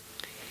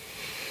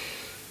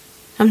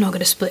not going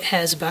to split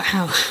hairs about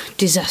how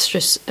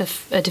disastrous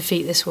a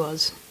defeat this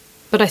was,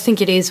 but I think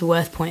it is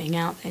worth pointing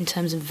out in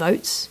terms of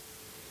votes.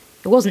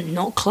 It wasn't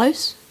not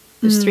close.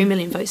 There's 3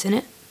 million votes in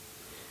it.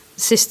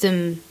 The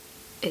system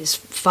is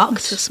fucked. The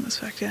system is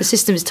fucked, yeah. The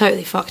system is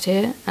totally fucked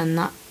here, and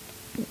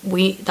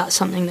that's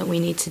something that we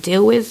need to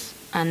deal with.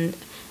 And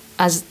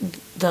as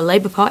the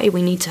Labour Party,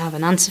 we need to have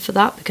an answer for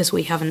that, because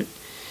we haven't,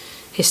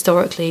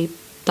 historically,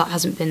 that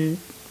hasn't been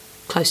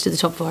close to the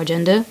top of our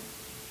agenda.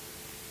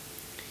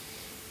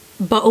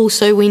 But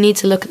also we need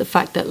to look at the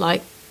fact that,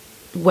 like,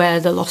 where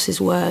the losses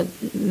were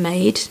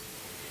made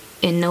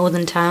in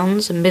northern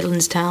towns and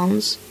Midlands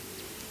towns,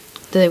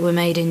 they were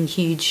made in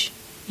huge,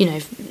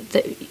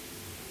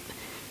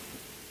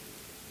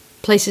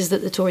 places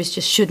that the Tories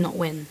just should not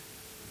win.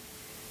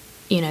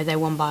 They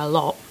won by a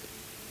lot.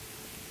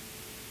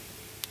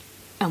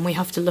 And we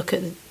have to look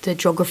at the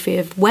geography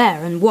of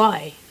where and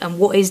why and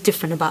what is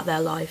different about their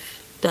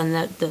life than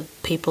the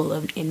people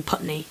in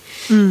Putney,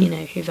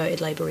 who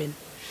voted Labour in.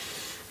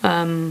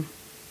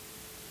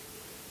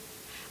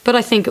 But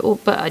I think,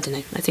 but I don't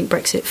know. I think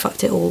Brexit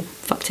fucked it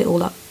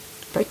all up.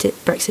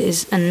 Brexit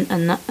is,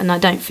 and I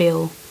don't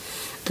feel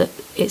that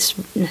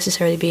it's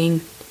necessarily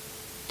being.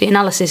 The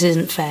analysis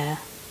isn't fair,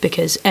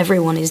 because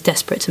everyone is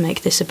desperate to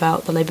make this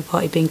about the Labour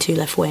Party being too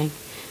left wing,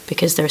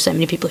 because there are so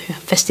many people who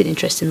have vested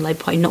interest in the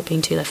Labour Party not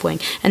being too left-wing.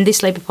 And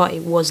this Labour Party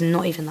was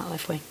not even that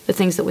left-wing. The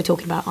things that we're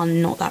talking about are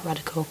not that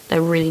radical.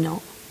 They're really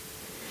not.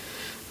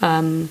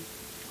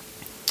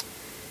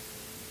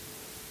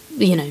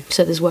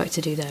 So there's work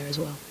to do there as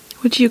well.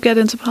 Would you get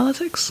into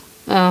politics?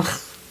 Ugh.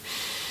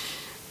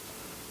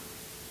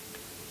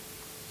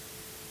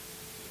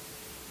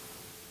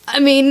 I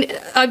mean,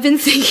 I've been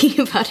thinking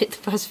about it the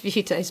past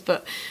few days,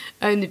 but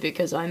only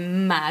because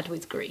I'm mad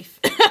with grief.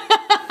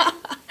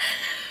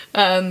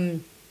 I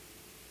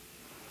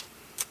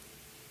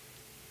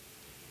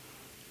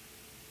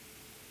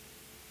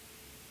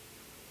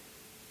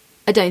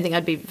don't think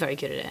I'd be very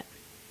good at it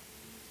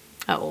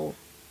at all.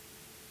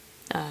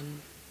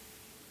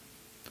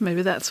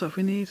 Maybe that's what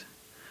we need.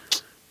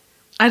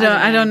 I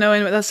don't know.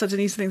 Anyway, that's such an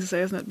easy thing to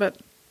say, isn't it? But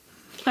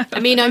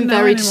I'm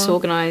very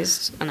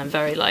disorganized, and I'm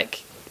very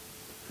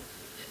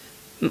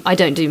I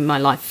don't do my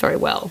life very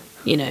well,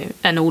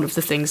 and all of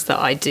the things that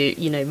I do,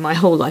 my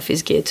whole life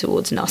is geared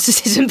towards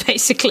narcissism,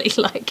 basically.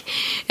 Like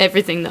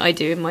everything that I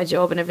do in my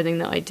job and everything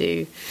that I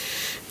do,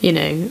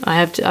 I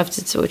have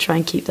to sort of try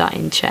and keep that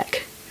in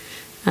check.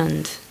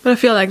 But I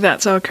feel like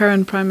that's our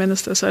current Prime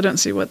Minister, so I don't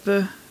see what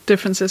the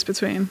difference is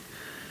between.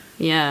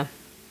 Yeah.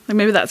 Like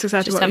maybe that's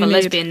exactly what we need. Just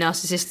have a lesbian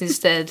narcissist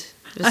instead.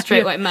 A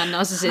straight white man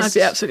narcissist. I'd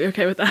be absolutely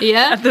okay with that.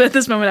 Yeah? At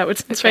this moment, I would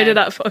trade it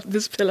out for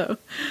this pillow.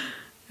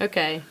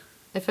 Okay.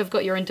 If I've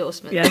got your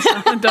endorsement. Yes,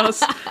 I'll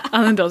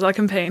endorse. I'll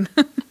campaign.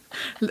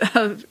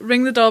 I'll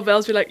ring the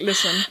doorbells, be like,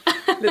 listen.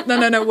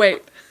 No,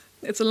 wait.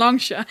 It's a long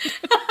shot.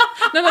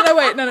 No,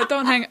 wait. No,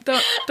 don't hang.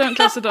 Don't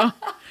close the door.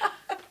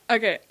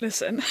 Okay,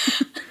 listen.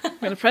 I'm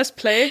going to press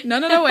play.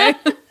 No, wait.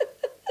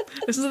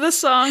 Listen to this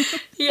song.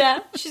 Yeah,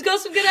 she's got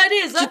some good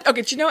ideas.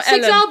 Okay, do you know 6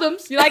 Ellen?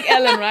 albums. You like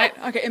Ellen, right?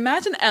 Okay,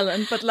 imagine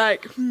Ellen, but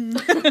like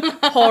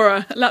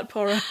horror, a lot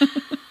horror.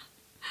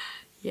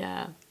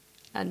 Yeah,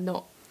 and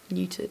not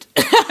neutered.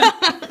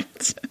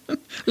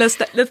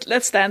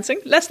 Less dancing.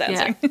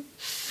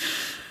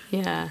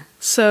 Yeah.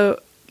 So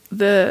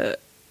thank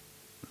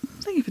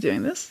you for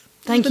doing this.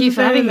 Thank you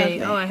for having lovely.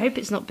 me. Oh, I hope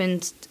it's not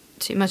been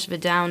too much of a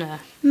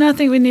downer. No, I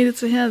think we needed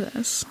to hear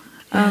this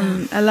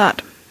a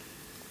lot.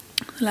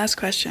 The last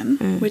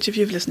question, which if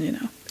you've listened, you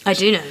know. I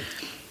do know.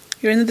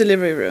 You're in the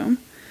delivery room,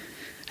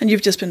 and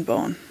you've just been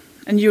born,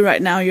 and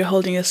you're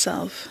holding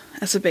yourself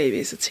as a baby,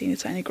 as a teeny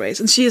tiny Grace,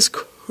 and she is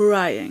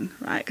crying,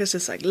 right? Because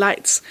it's like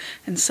lights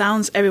and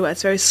sounds everywhere.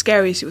 It's very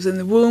scary. She was in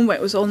the womb where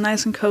it was all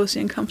nice and cozy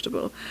and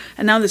comfortable,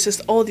 and now there's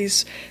just all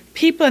these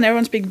people, and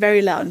everyone's being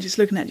very loud, and she's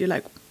looking at you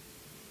like,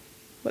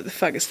 what the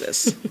fuck is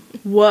this?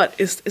 What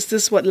is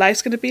this what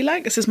life's going to be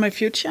like? Is this my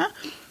future?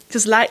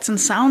 Just lights and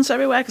sounds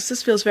everywhere, because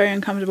this feels very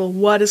uncomfortable.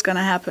 What is going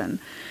to happen?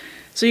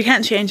 So you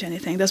can't change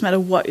anything. It doesn't matter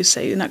what you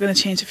say. You're not going to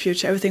change the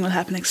future. Everything will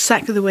happen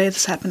exactly the way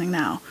it's happening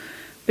now.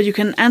 But you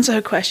can answer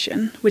her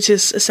question, which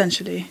is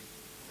essentially,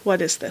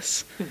 what is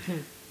this? Mm-hmm.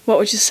 What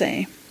would you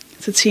say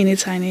to teeny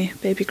tiny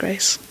baby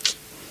Grace?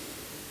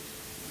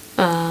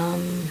 I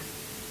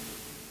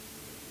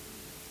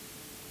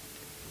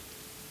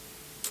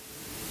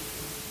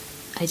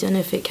don't know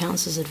if it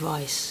counts as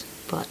advice,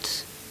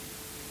 but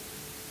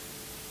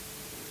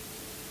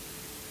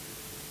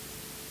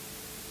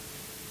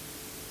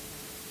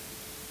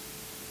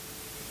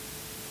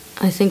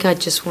I think I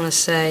just want to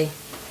say,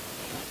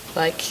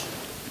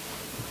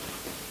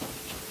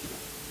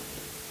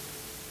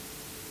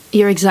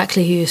 you're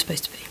exactly who you're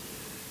supposed to be.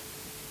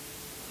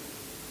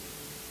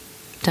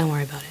 Don't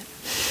worry about it.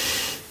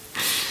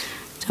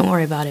 Don't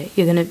worry about it.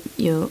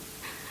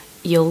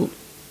 You'll.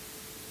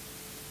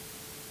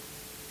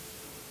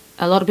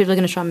 A lot of people are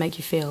going to try and make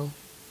you feel,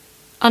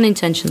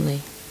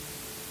 unintentionally,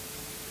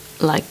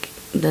 like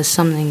there's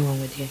something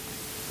wrong with you,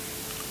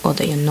 or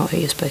that you're not who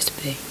you're supposed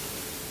to be.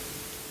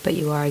 But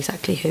you are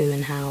exactly who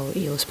and how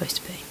you're supposed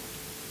to be.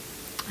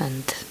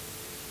 And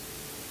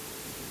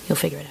you'll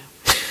figure it out.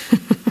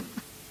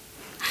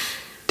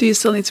 Do you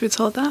still need to be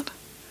told that?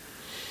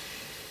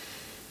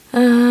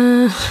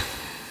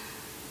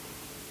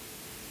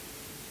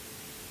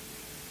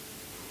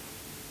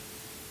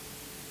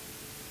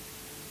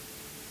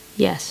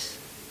 Yes.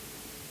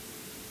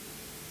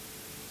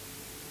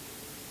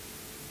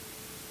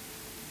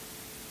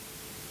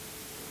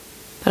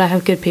 But I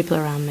have good people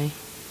around me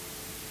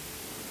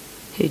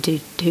who do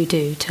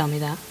tell me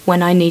that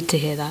when I need to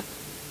hear that,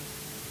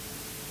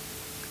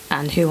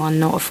 and who are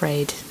not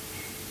afraid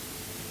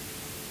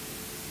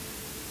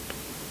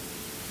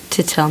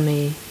to tell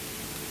me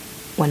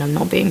when I'm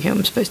not being who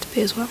I'm supposed to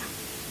be as well.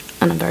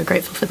 And I'm very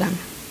grateful for them.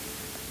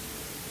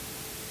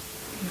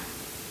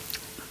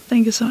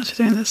 Thank you so much for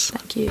doing this.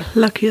 Thank you.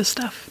 Luckier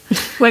stuff.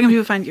 Where can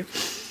people find you?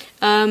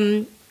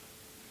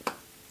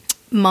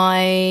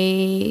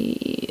 My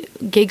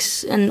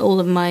gigs and all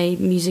of my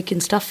music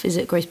and stuff is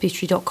at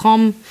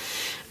gracepetrie.com.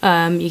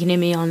 You can hear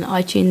me on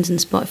iTunes and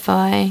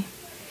Spotify.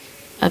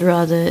 I'd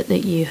rather that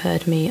you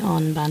heard me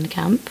on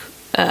Bandcamp,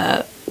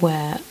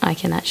 where I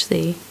can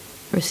actually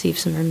receive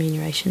some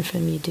remuneration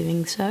from you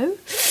doing so.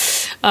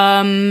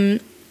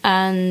 And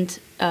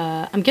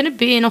I'm going to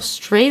be in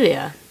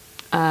Australia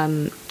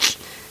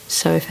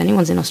So if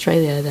anyone's in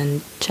Australia,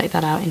 then check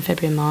that out in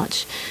February and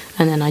March.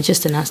 And then I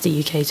just announced a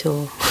UK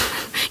tour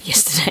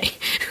yesterday,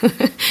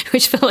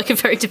 which felt like a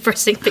very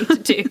depressing thing to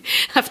do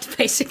after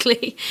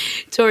basically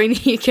touring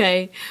the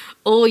UK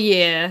all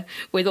year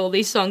with all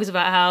these songs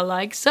about how,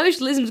 like,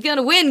 socialism's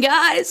gonna win,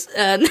 guys.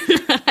 And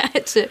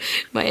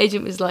my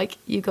agent was like,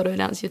 "You got to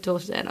announce your tour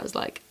today," and I was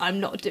like, "I'm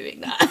not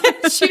doing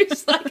that." She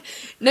was like,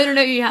 "No,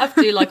 you have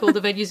to. Like, all the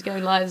venues are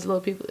going live. There's a lot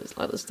of people. There's a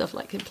lot of stuff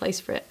like in place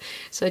for it.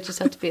 So I just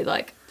had to be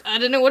like, I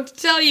don't know what to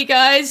tell you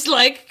guys.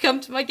 Like,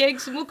 come to my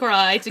gigs and we'll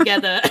cry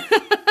together."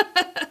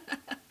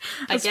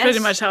 That's pretty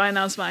much how I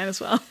announced mine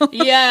as well.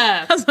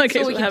 Yeah, I was like,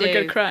 we'll have a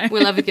good cry.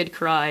 We'll have a good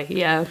cry.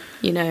 Yeah,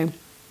 you know.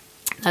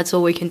 That's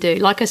all we can do.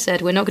 Like I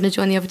said, we're not going to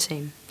join the other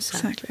team. So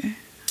exactly.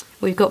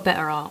 We've got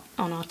better art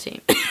on our team,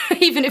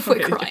 even if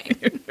we're crying.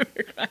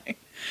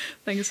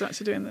 Thank you so much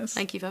for doing this.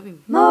 Thank you for having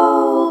me.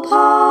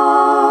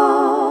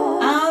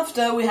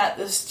 After we had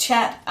this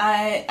chat,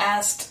 I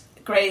asked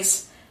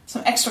Grace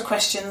some extra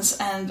questions,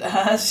 and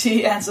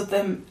she answered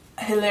them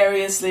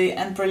hilariously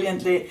and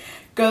brilliantly.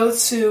 Go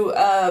to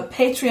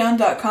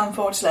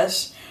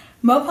patreon.com/Mohpod,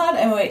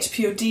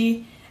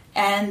 MOHPOD,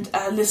 and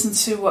listen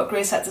to what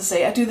Grace had to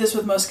say. I do this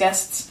with most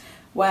guests,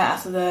 where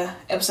after the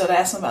episode I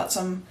ask them about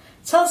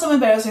tell us some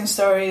embarrassing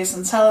stories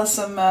and tell us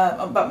some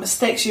about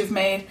mistakes you've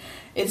made.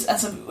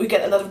 We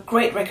get a lot of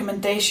great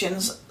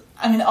recommendations.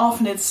 I mean,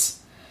 often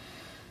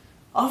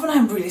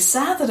I'm really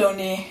sad that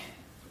only,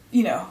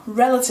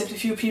 relatively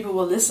few people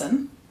will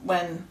listen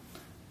when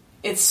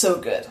it's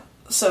so good.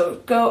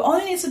 So all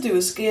you need to do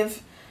is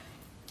give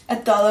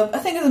 $1. I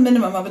think it's a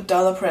minimum of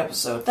 $1 per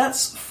episode.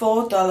 That's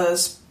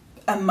 $4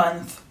 a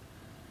month.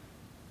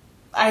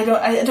 I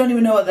don't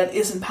even know what that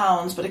is in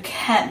pounds, but it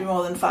can't be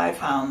more than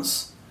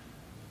 £5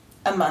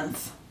 a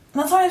month.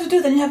 And that's all you have to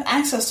do. Then you have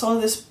access to all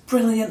this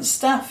brilliant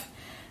stuff.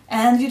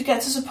 And you'd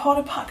get to support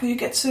a podcast. You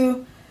get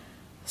to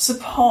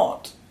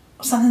support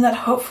something that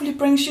hopefully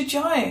brings you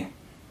joy.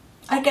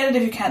 I get it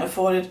if you can't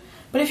afford it.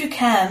 But if you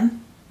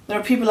can, there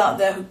are people out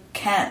there who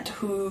can't,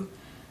 who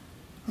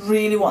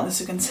really want this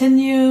to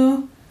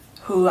continue,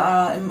 who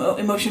are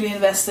emotionally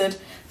invested.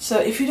 So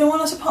if you don't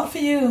want to support for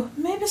you,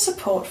 maybe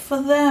support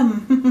for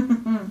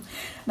them.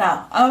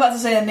 Now, I'm about to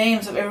say the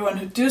names of everyone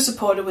who do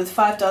support it with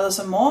 $5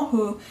 or more,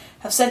 who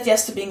have said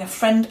yes to being a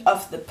friend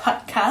of the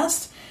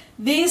podcast.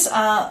 These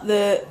are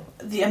the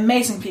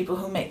amazing people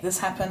who make this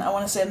happen. I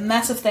want to say a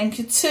massive thank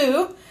you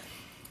to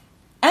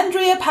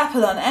Andrea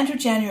Papillon, Andrew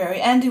January,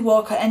 Andy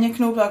Walker, Anya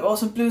Knobloch,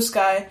 Awesome Blue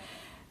Sky,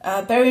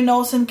 Barry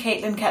Norton,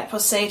 Caitlin, Cat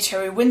Posey,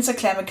 Cherry Winter,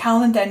 Claire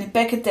McCowan, Danny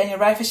Beckett, Daniel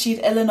Reifesheet,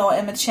 Eleanor,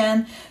 Emma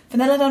Chan,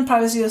 Vanelladon,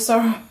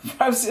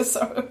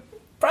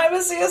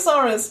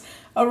 Privacyosaurus,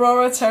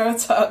 Aurora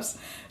Terratops,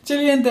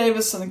 Gillian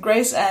Davison,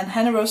 Grace Ann,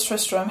 Hannah Rose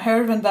Tristram,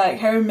 Harry Van Dyke,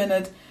 Harry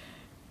Minute,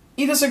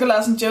 Ida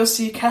Søgalarsen,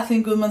 Josie,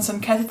 Kathleen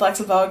Gudmundsson, Kathy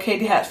Drexelbauer,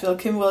 Katie Hatfield,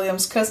 Kim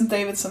Williams, Cousin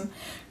Davidson,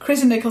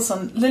 Chrissy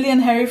Nicholson, Lillian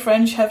Harry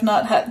French have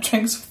not had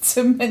drinks with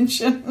Tim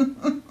Minchin.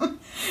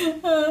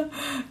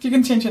 You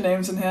can change your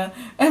names in here.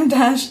 M.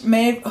 Dash,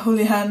 Maeve,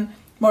 Julian,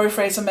 Maury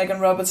Fraser, Megan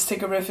Roberts,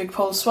 Tiggerific,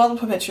 Paul Swaddle,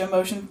 Perpetual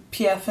Emotion,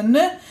 Pierre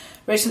Fenne,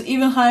 Rachel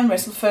Evenheim,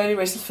 Rachel Furley,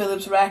 Rachel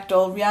Phillips,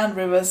 Ragdoll, Rianne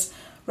Rivers,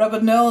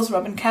 Robert Knowles,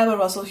 Robin Cabell,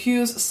 Russell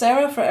Hughes,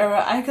 Sarah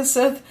Ferreira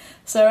Icasith,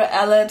 Sarah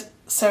Allard,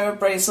 Sarah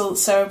Brazel,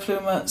 Sarah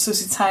Plumer,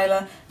 Susie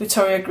Tyler,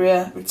 Victoria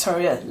Greer,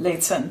 Victoria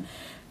Layton.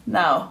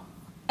 Now,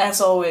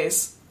 as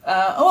always,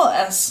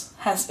 as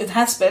it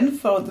has been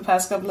for the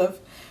past couple of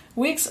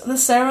weeks, the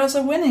Sarahs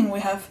are winning. We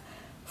have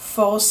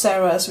 4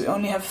 Sarahs. We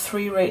only have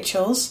 3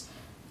 Rachels.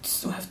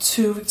 We have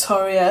 2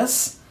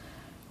 Victorias.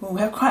 We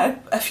have quite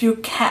a few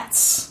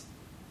cats,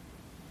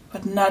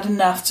 but not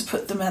enough to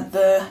put them at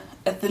the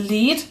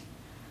lead.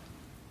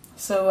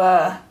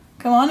 So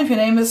come on, if your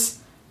name is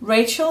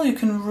Rachel, you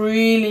can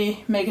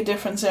really make a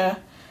difference here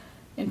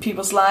in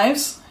people's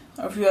lives.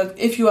 Or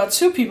if you are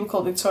 2 people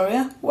called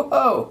Victoria,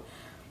 whoa,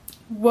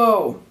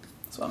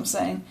 that's what I'm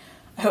saying.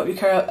 I hope you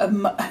care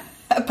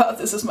about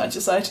this as much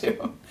as I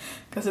do,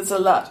 because it's a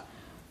lot.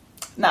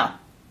 Now,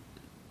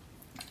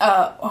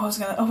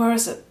 where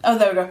is it? Oh,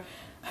 there we go.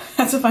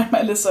 I have to find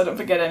my list so I don't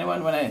forget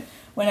anyone when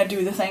I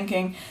do the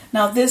thanking.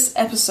 Now, this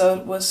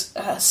episode was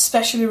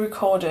specially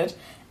recorded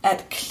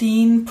at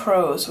Clean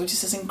Prose, which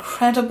is this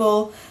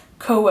incredible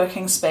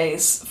co-working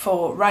space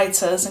for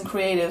writers and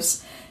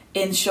creatives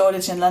in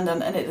Shoreditch in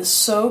London, and it is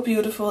so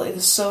beautiful. It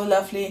is so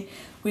lovely.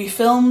 We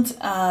filmed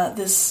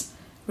this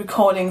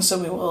recording,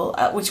 so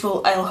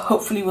I'll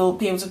hopefully will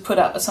be able to put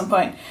up at some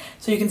point,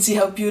 so you can see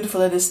how beautiful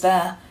it is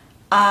there.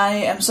 I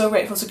am so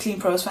grateful to Clean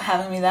Prose for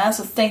having me there,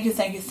 so thank you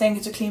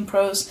to Clean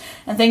Prose,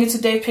 and thank you to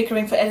Dave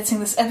Pickering for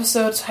editing this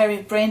episode, to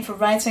Harriet Brain for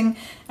writing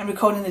and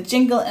recording the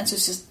jingle, and to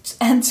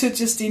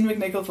Justine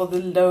McNichol for the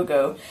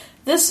logo.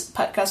 This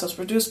podcast was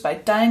produced by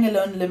Dying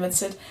Alone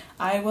Limited.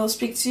 I will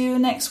speak to you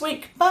next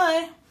week.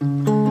 Bye!